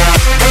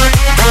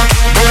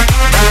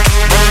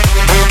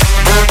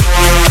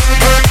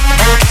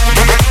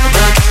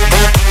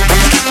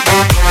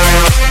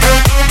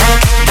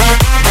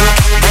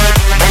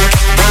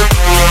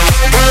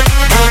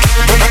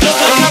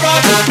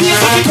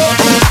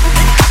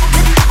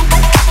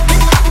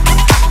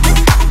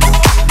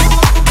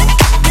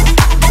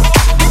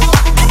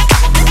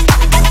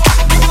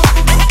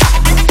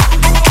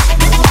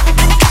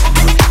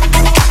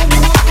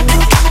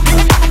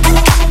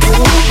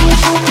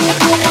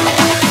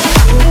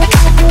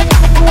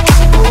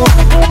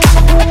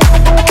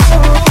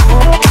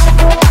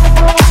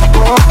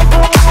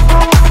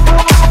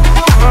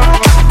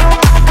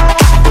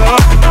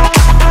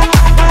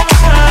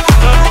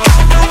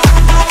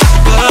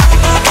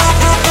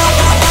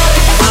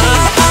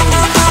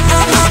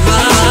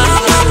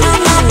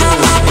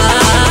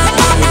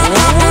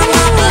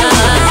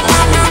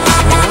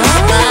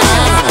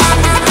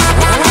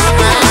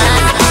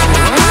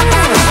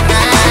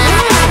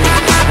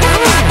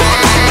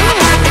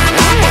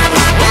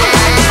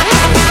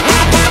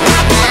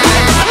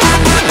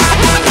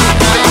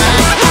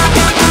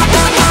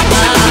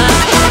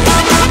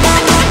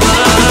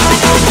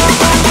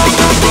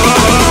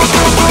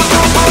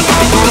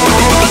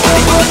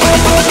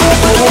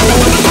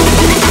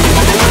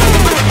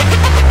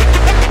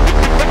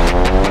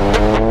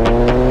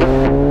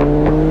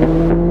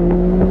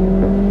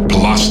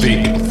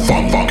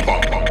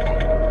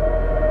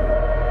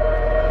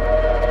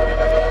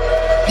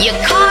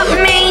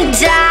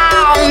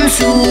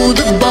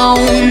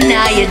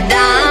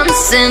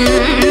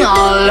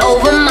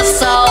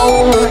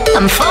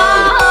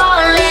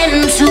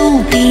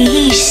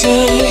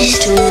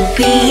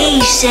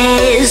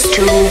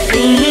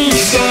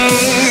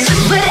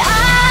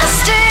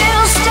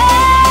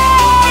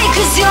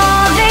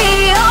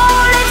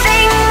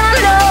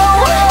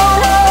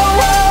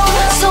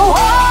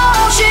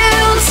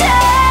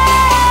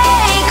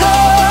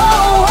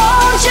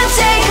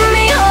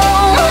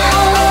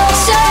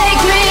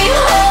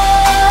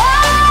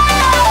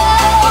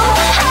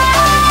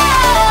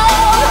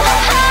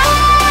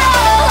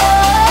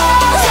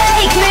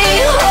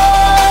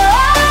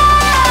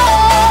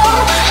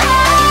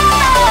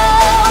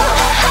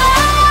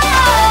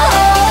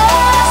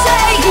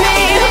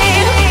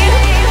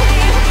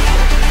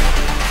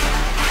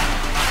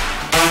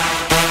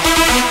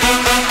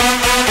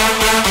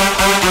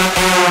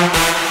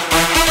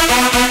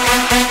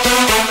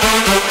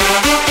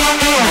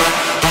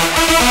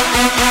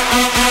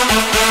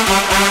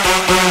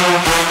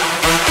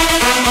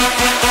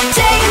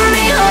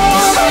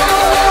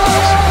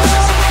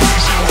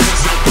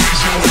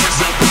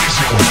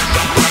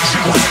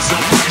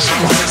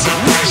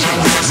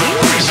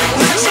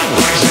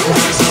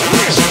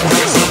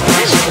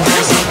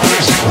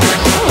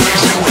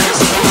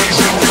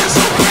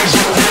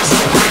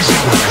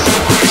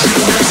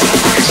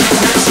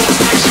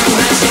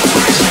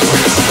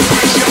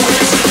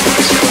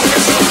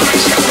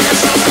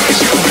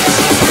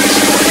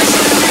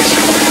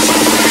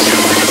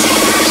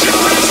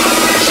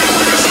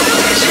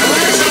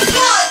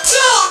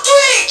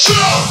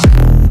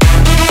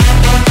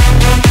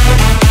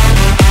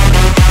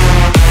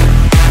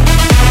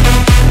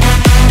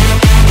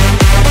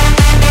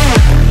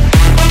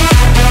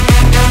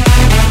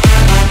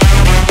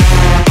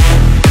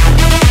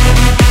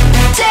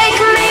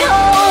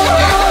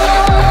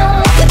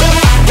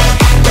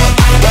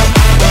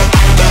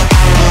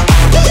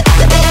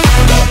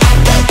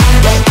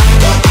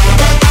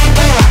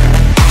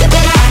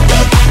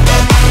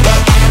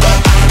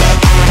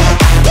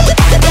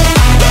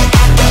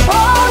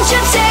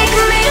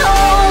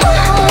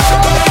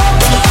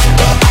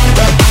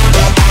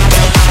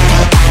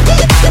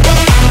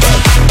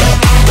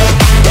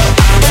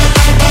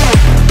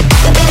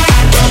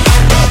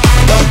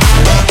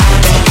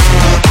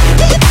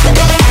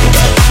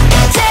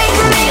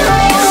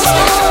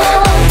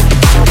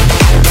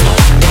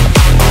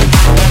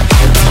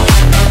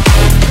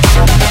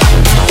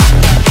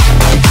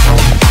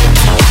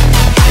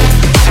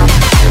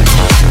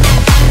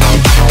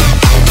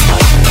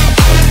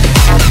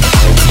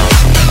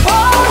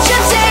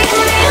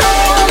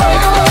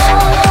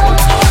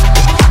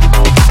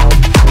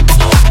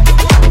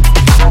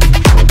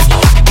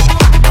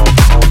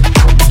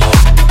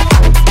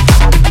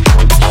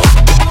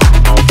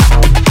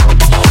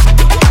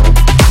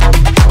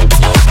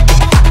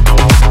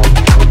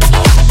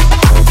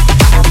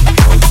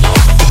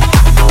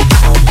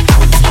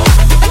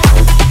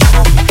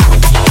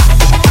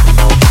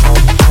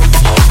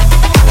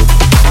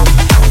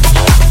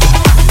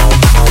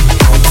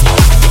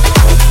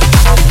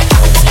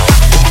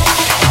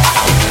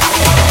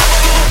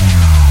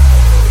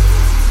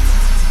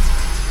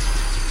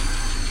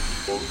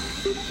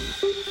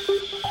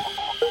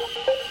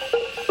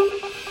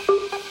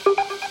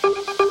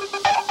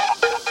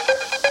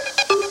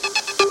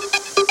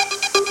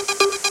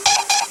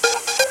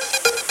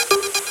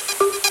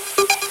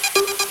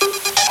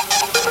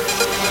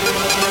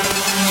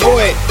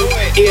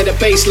 hear the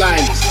bass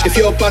line. If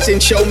you're buzzing,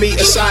 show me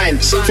a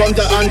sign. From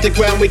the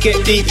underground we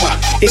get deeper.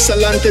 It's a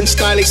London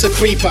style, it's a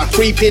creeper.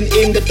 Creeping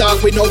in the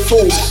dark with no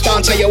fools.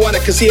 Dance how you wanna,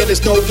 cause here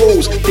there's no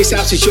rules. This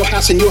house is your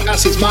house and your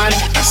house is mine.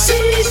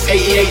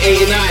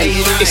 88, 89,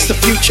 it's the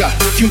future,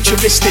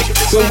 futuristic.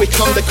 When we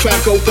come the crowd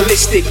go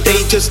ballistic.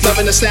 They just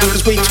loving the sound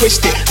cause we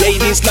twist it.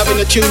 Ladies loving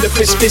the tune, the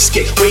crisp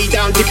biscuit. Way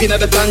down, dipping at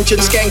the dungeon,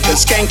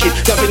 skankers, skanking.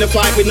 Loving the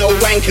vibe with no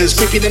wankers.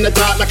 Creeping in the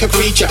dark like a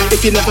creature.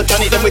 If you never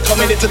done it then we're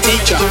coming in to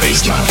teach ya.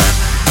 Baseline.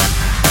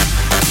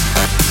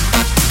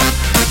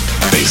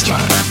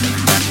 Baseline.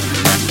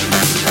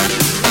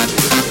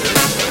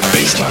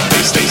 Baseline.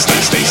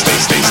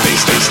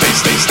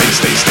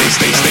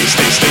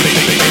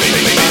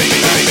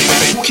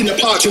 Walking the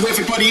park to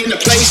everybody in the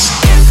place.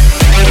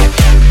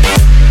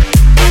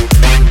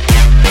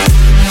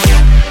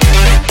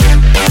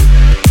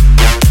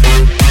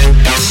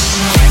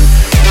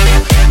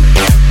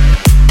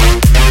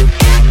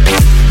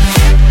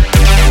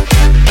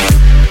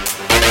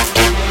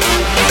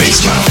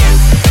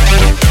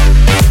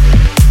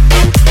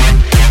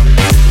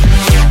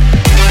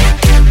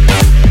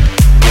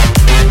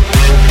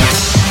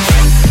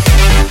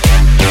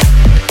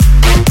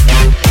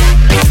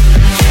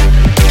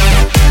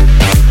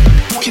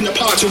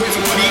 To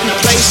everybody in the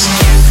place.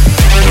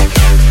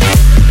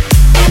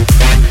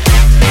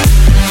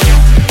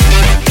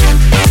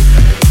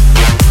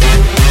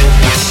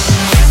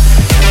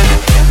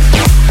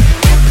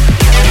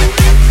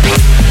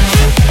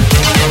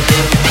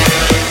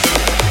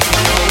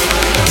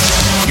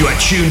 You are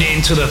tuned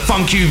in to the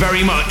Funk You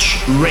Very Much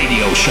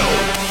radio show.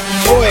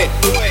 Oi,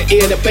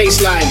 hear the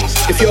bass line.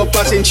 If you're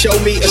buzzing, show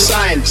me a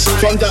sign.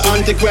 From the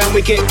underground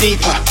we get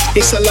deeper.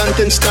 It's a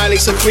London style,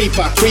 it's a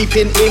creeper.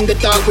 Creeping in the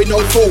dark with no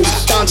fools.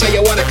 Dance how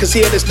you wanna, cause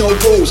here there's no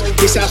rules.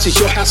 This house is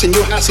your house and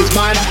your house is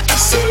mine.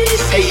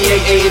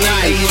 88,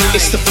 89,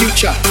 it's the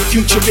future,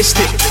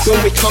 futuristic.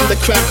 When we come the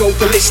crowd go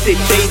ballistic.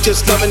 They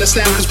just loving the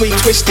sound cause we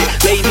twist it.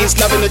 Ladies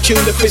loving the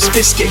tune, the crisp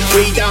biscuit.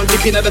 Way down,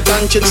 dipping at the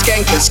dungeon,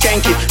 skankers,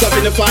 skanking.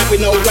 Loving the vibe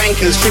with no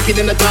wankers. Creeping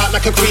in the dark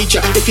like a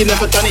creature. If you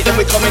never done it then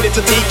we're coming in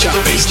to teach ya.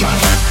 Baseline.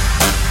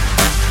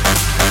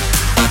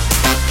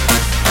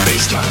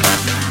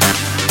 Baseline.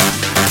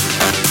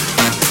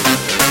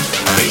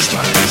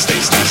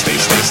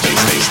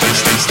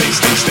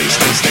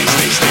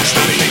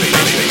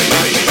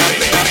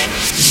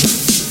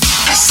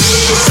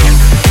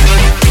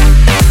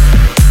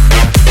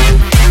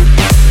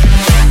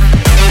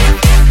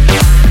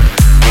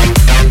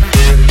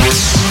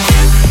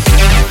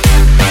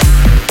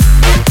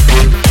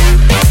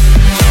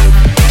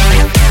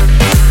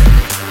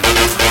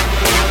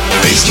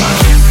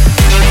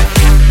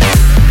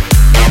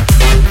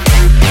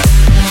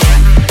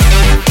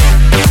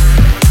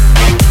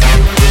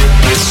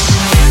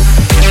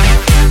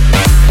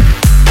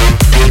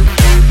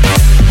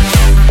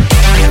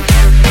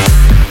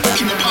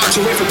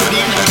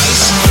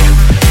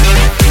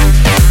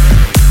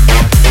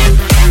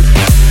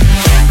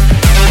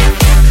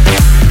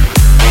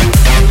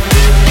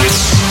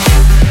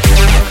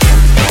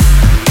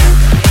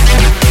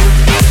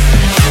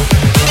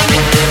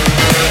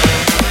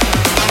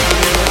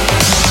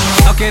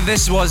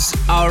 This was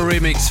our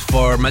remix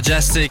for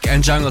Majestic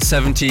and Jungle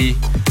 70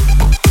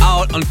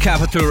 out on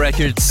Capitol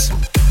Records.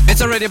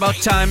 It's already about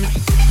time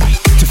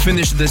to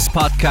finish this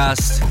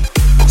podcast.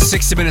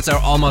 60 minutes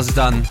are almost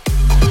done.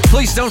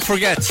 Please don't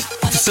forget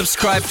to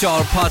subscribe to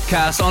our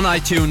podcast on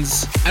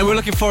iTunes, and we're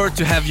looking forward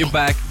to have you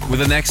back with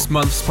the next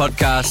month's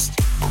podcast.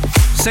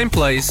 Same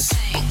place,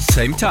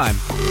 same time.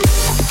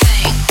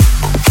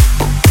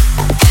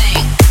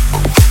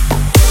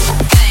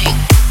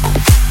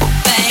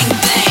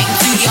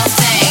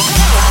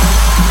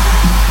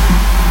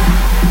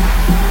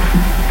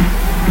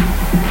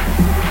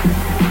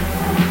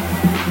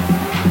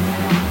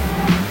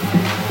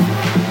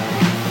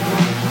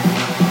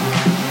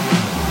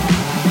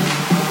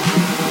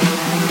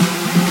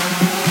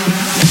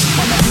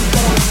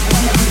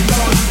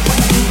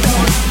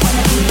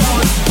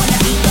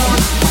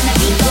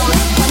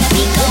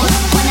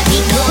 Wanna be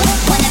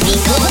good.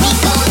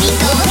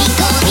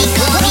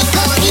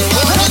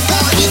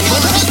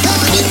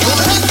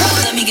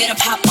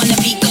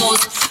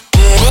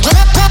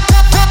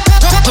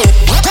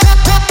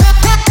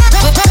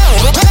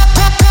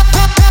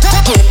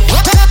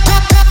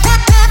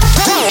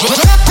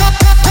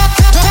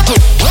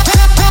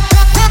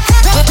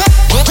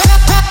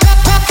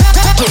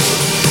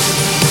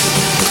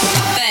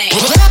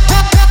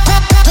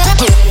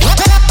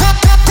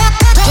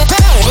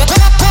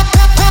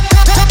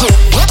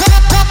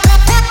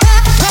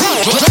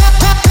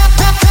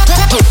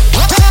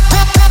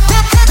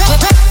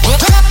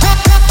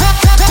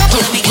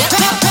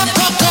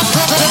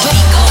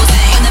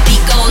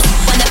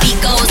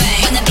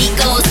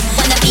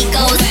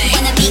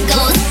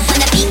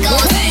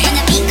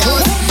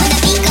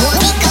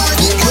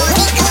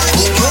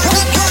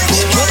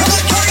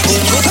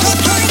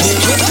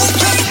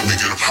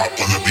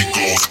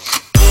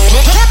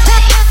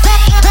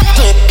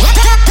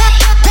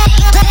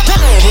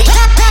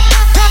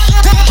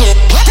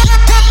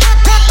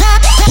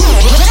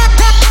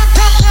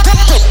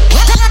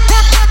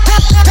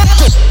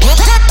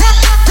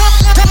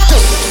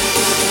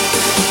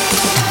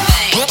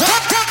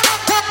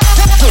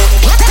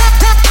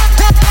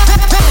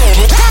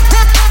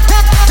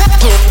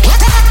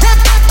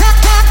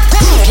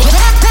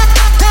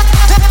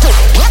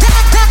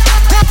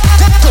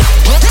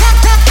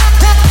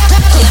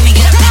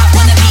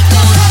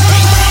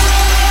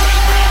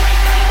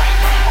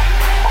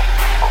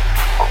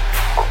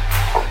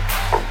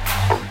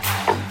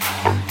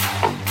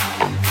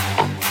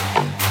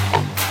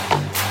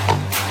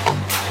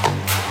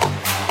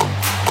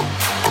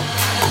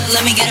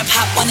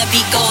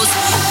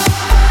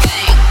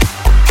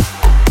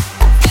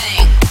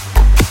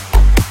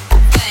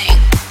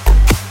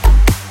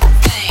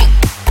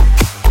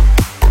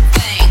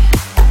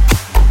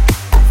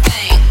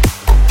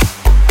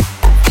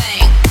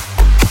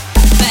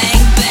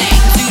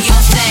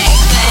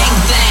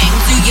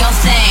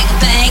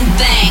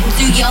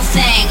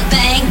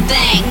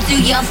 do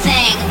your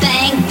thing,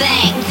 bang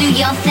bang, do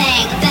your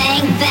thing,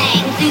 bang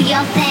bang, do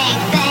your thing,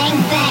 bang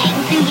bang,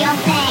 do your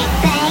thing,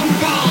 bang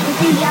bang,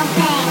 do your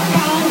thing,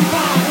 bang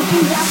bang, do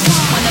your thing.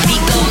 When the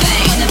beat goes,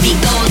 when the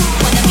beat goes,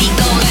 when the beat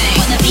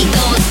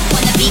goes,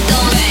 when the beat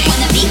goes, when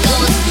the beat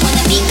goes, when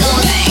the beat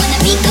goes, when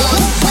the beat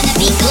goes, when the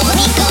beat goes,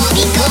 when the beat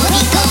goes,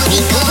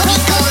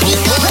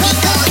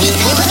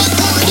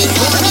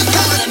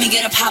 let me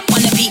get a pop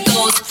when the beat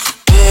goes.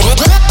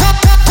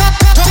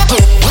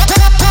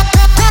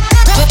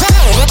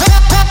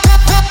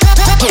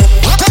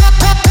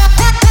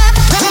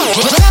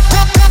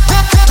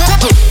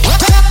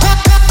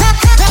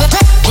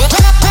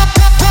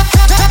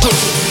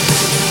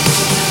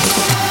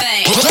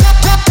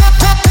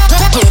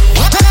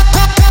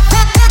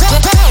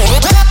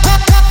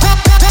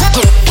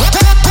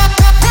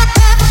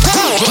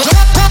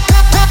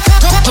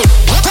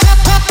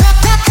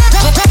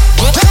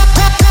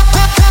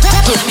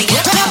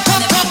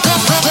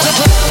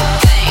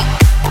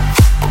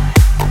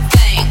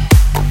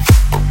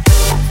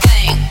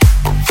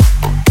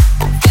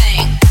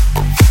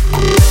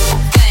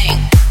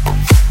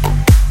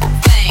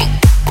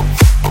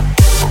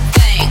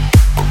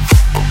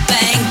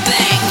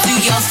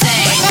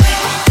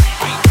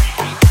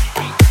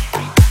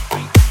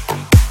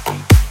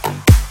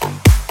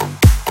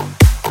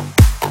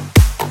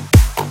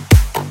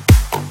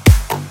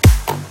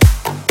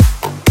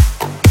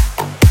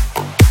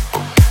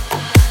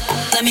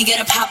 Let me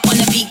get a pop when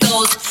the beat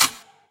goes.